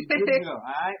one we're gonna be good to go. All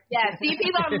right? Yeah,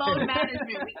 CP's on load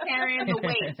management. We carrying the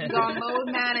weight. He's on load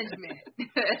management.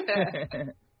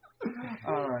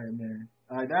 All right, man.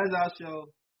 All right, that is our show.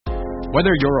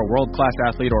 Whether you're a world-class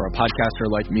athlete or a podcaster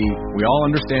like me, we all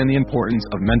understand the importance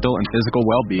of mental and physical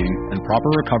well-being and proper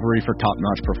recovery for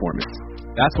top-notch performance.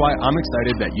 That's why I'm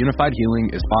excited that Unified Healing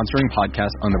is sponsoring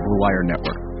podcasts on the Blue Wire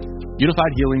Network.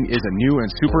 Unified Healing is a new and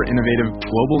super innovative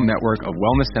global network of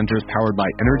wellness centers powered by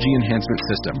Energy Enhancement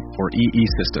System, or EE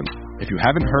Systems. If you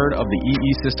haven't heard of the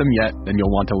EE system yet, then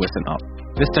you'll want to listen up.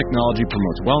 This technology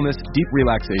promotes wellness, deep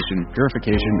relaxation,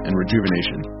 purification, and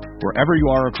rejuvenation. Wherever you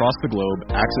are across the globe,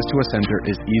 access to a center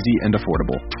is easy and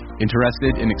affordable.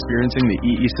 Interested in experiencing the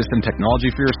EE system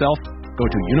technology for yourself? Go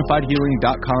to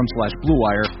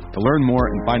unifiedhealing.com/bluewire to learn more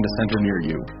and find a center near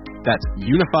you. That's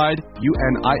unified,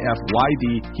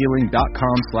 UNIFYD,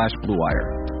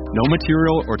 healing.com/bluewire. No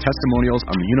material or testimonials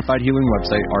on the Unified Healing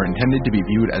website are intended to be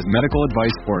viewed as medical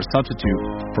advice or a substitute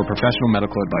for professional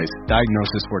medical advice,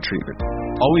 diagnosis, or treatment.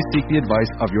 Always seek the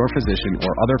advice of your physician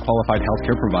or other qualified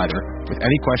healthcare provider with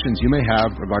any questions you may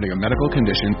have regarding a medical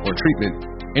condition or treatment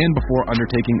and before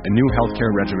undertaking a new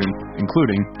healthcare regimen,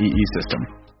 including EE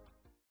system.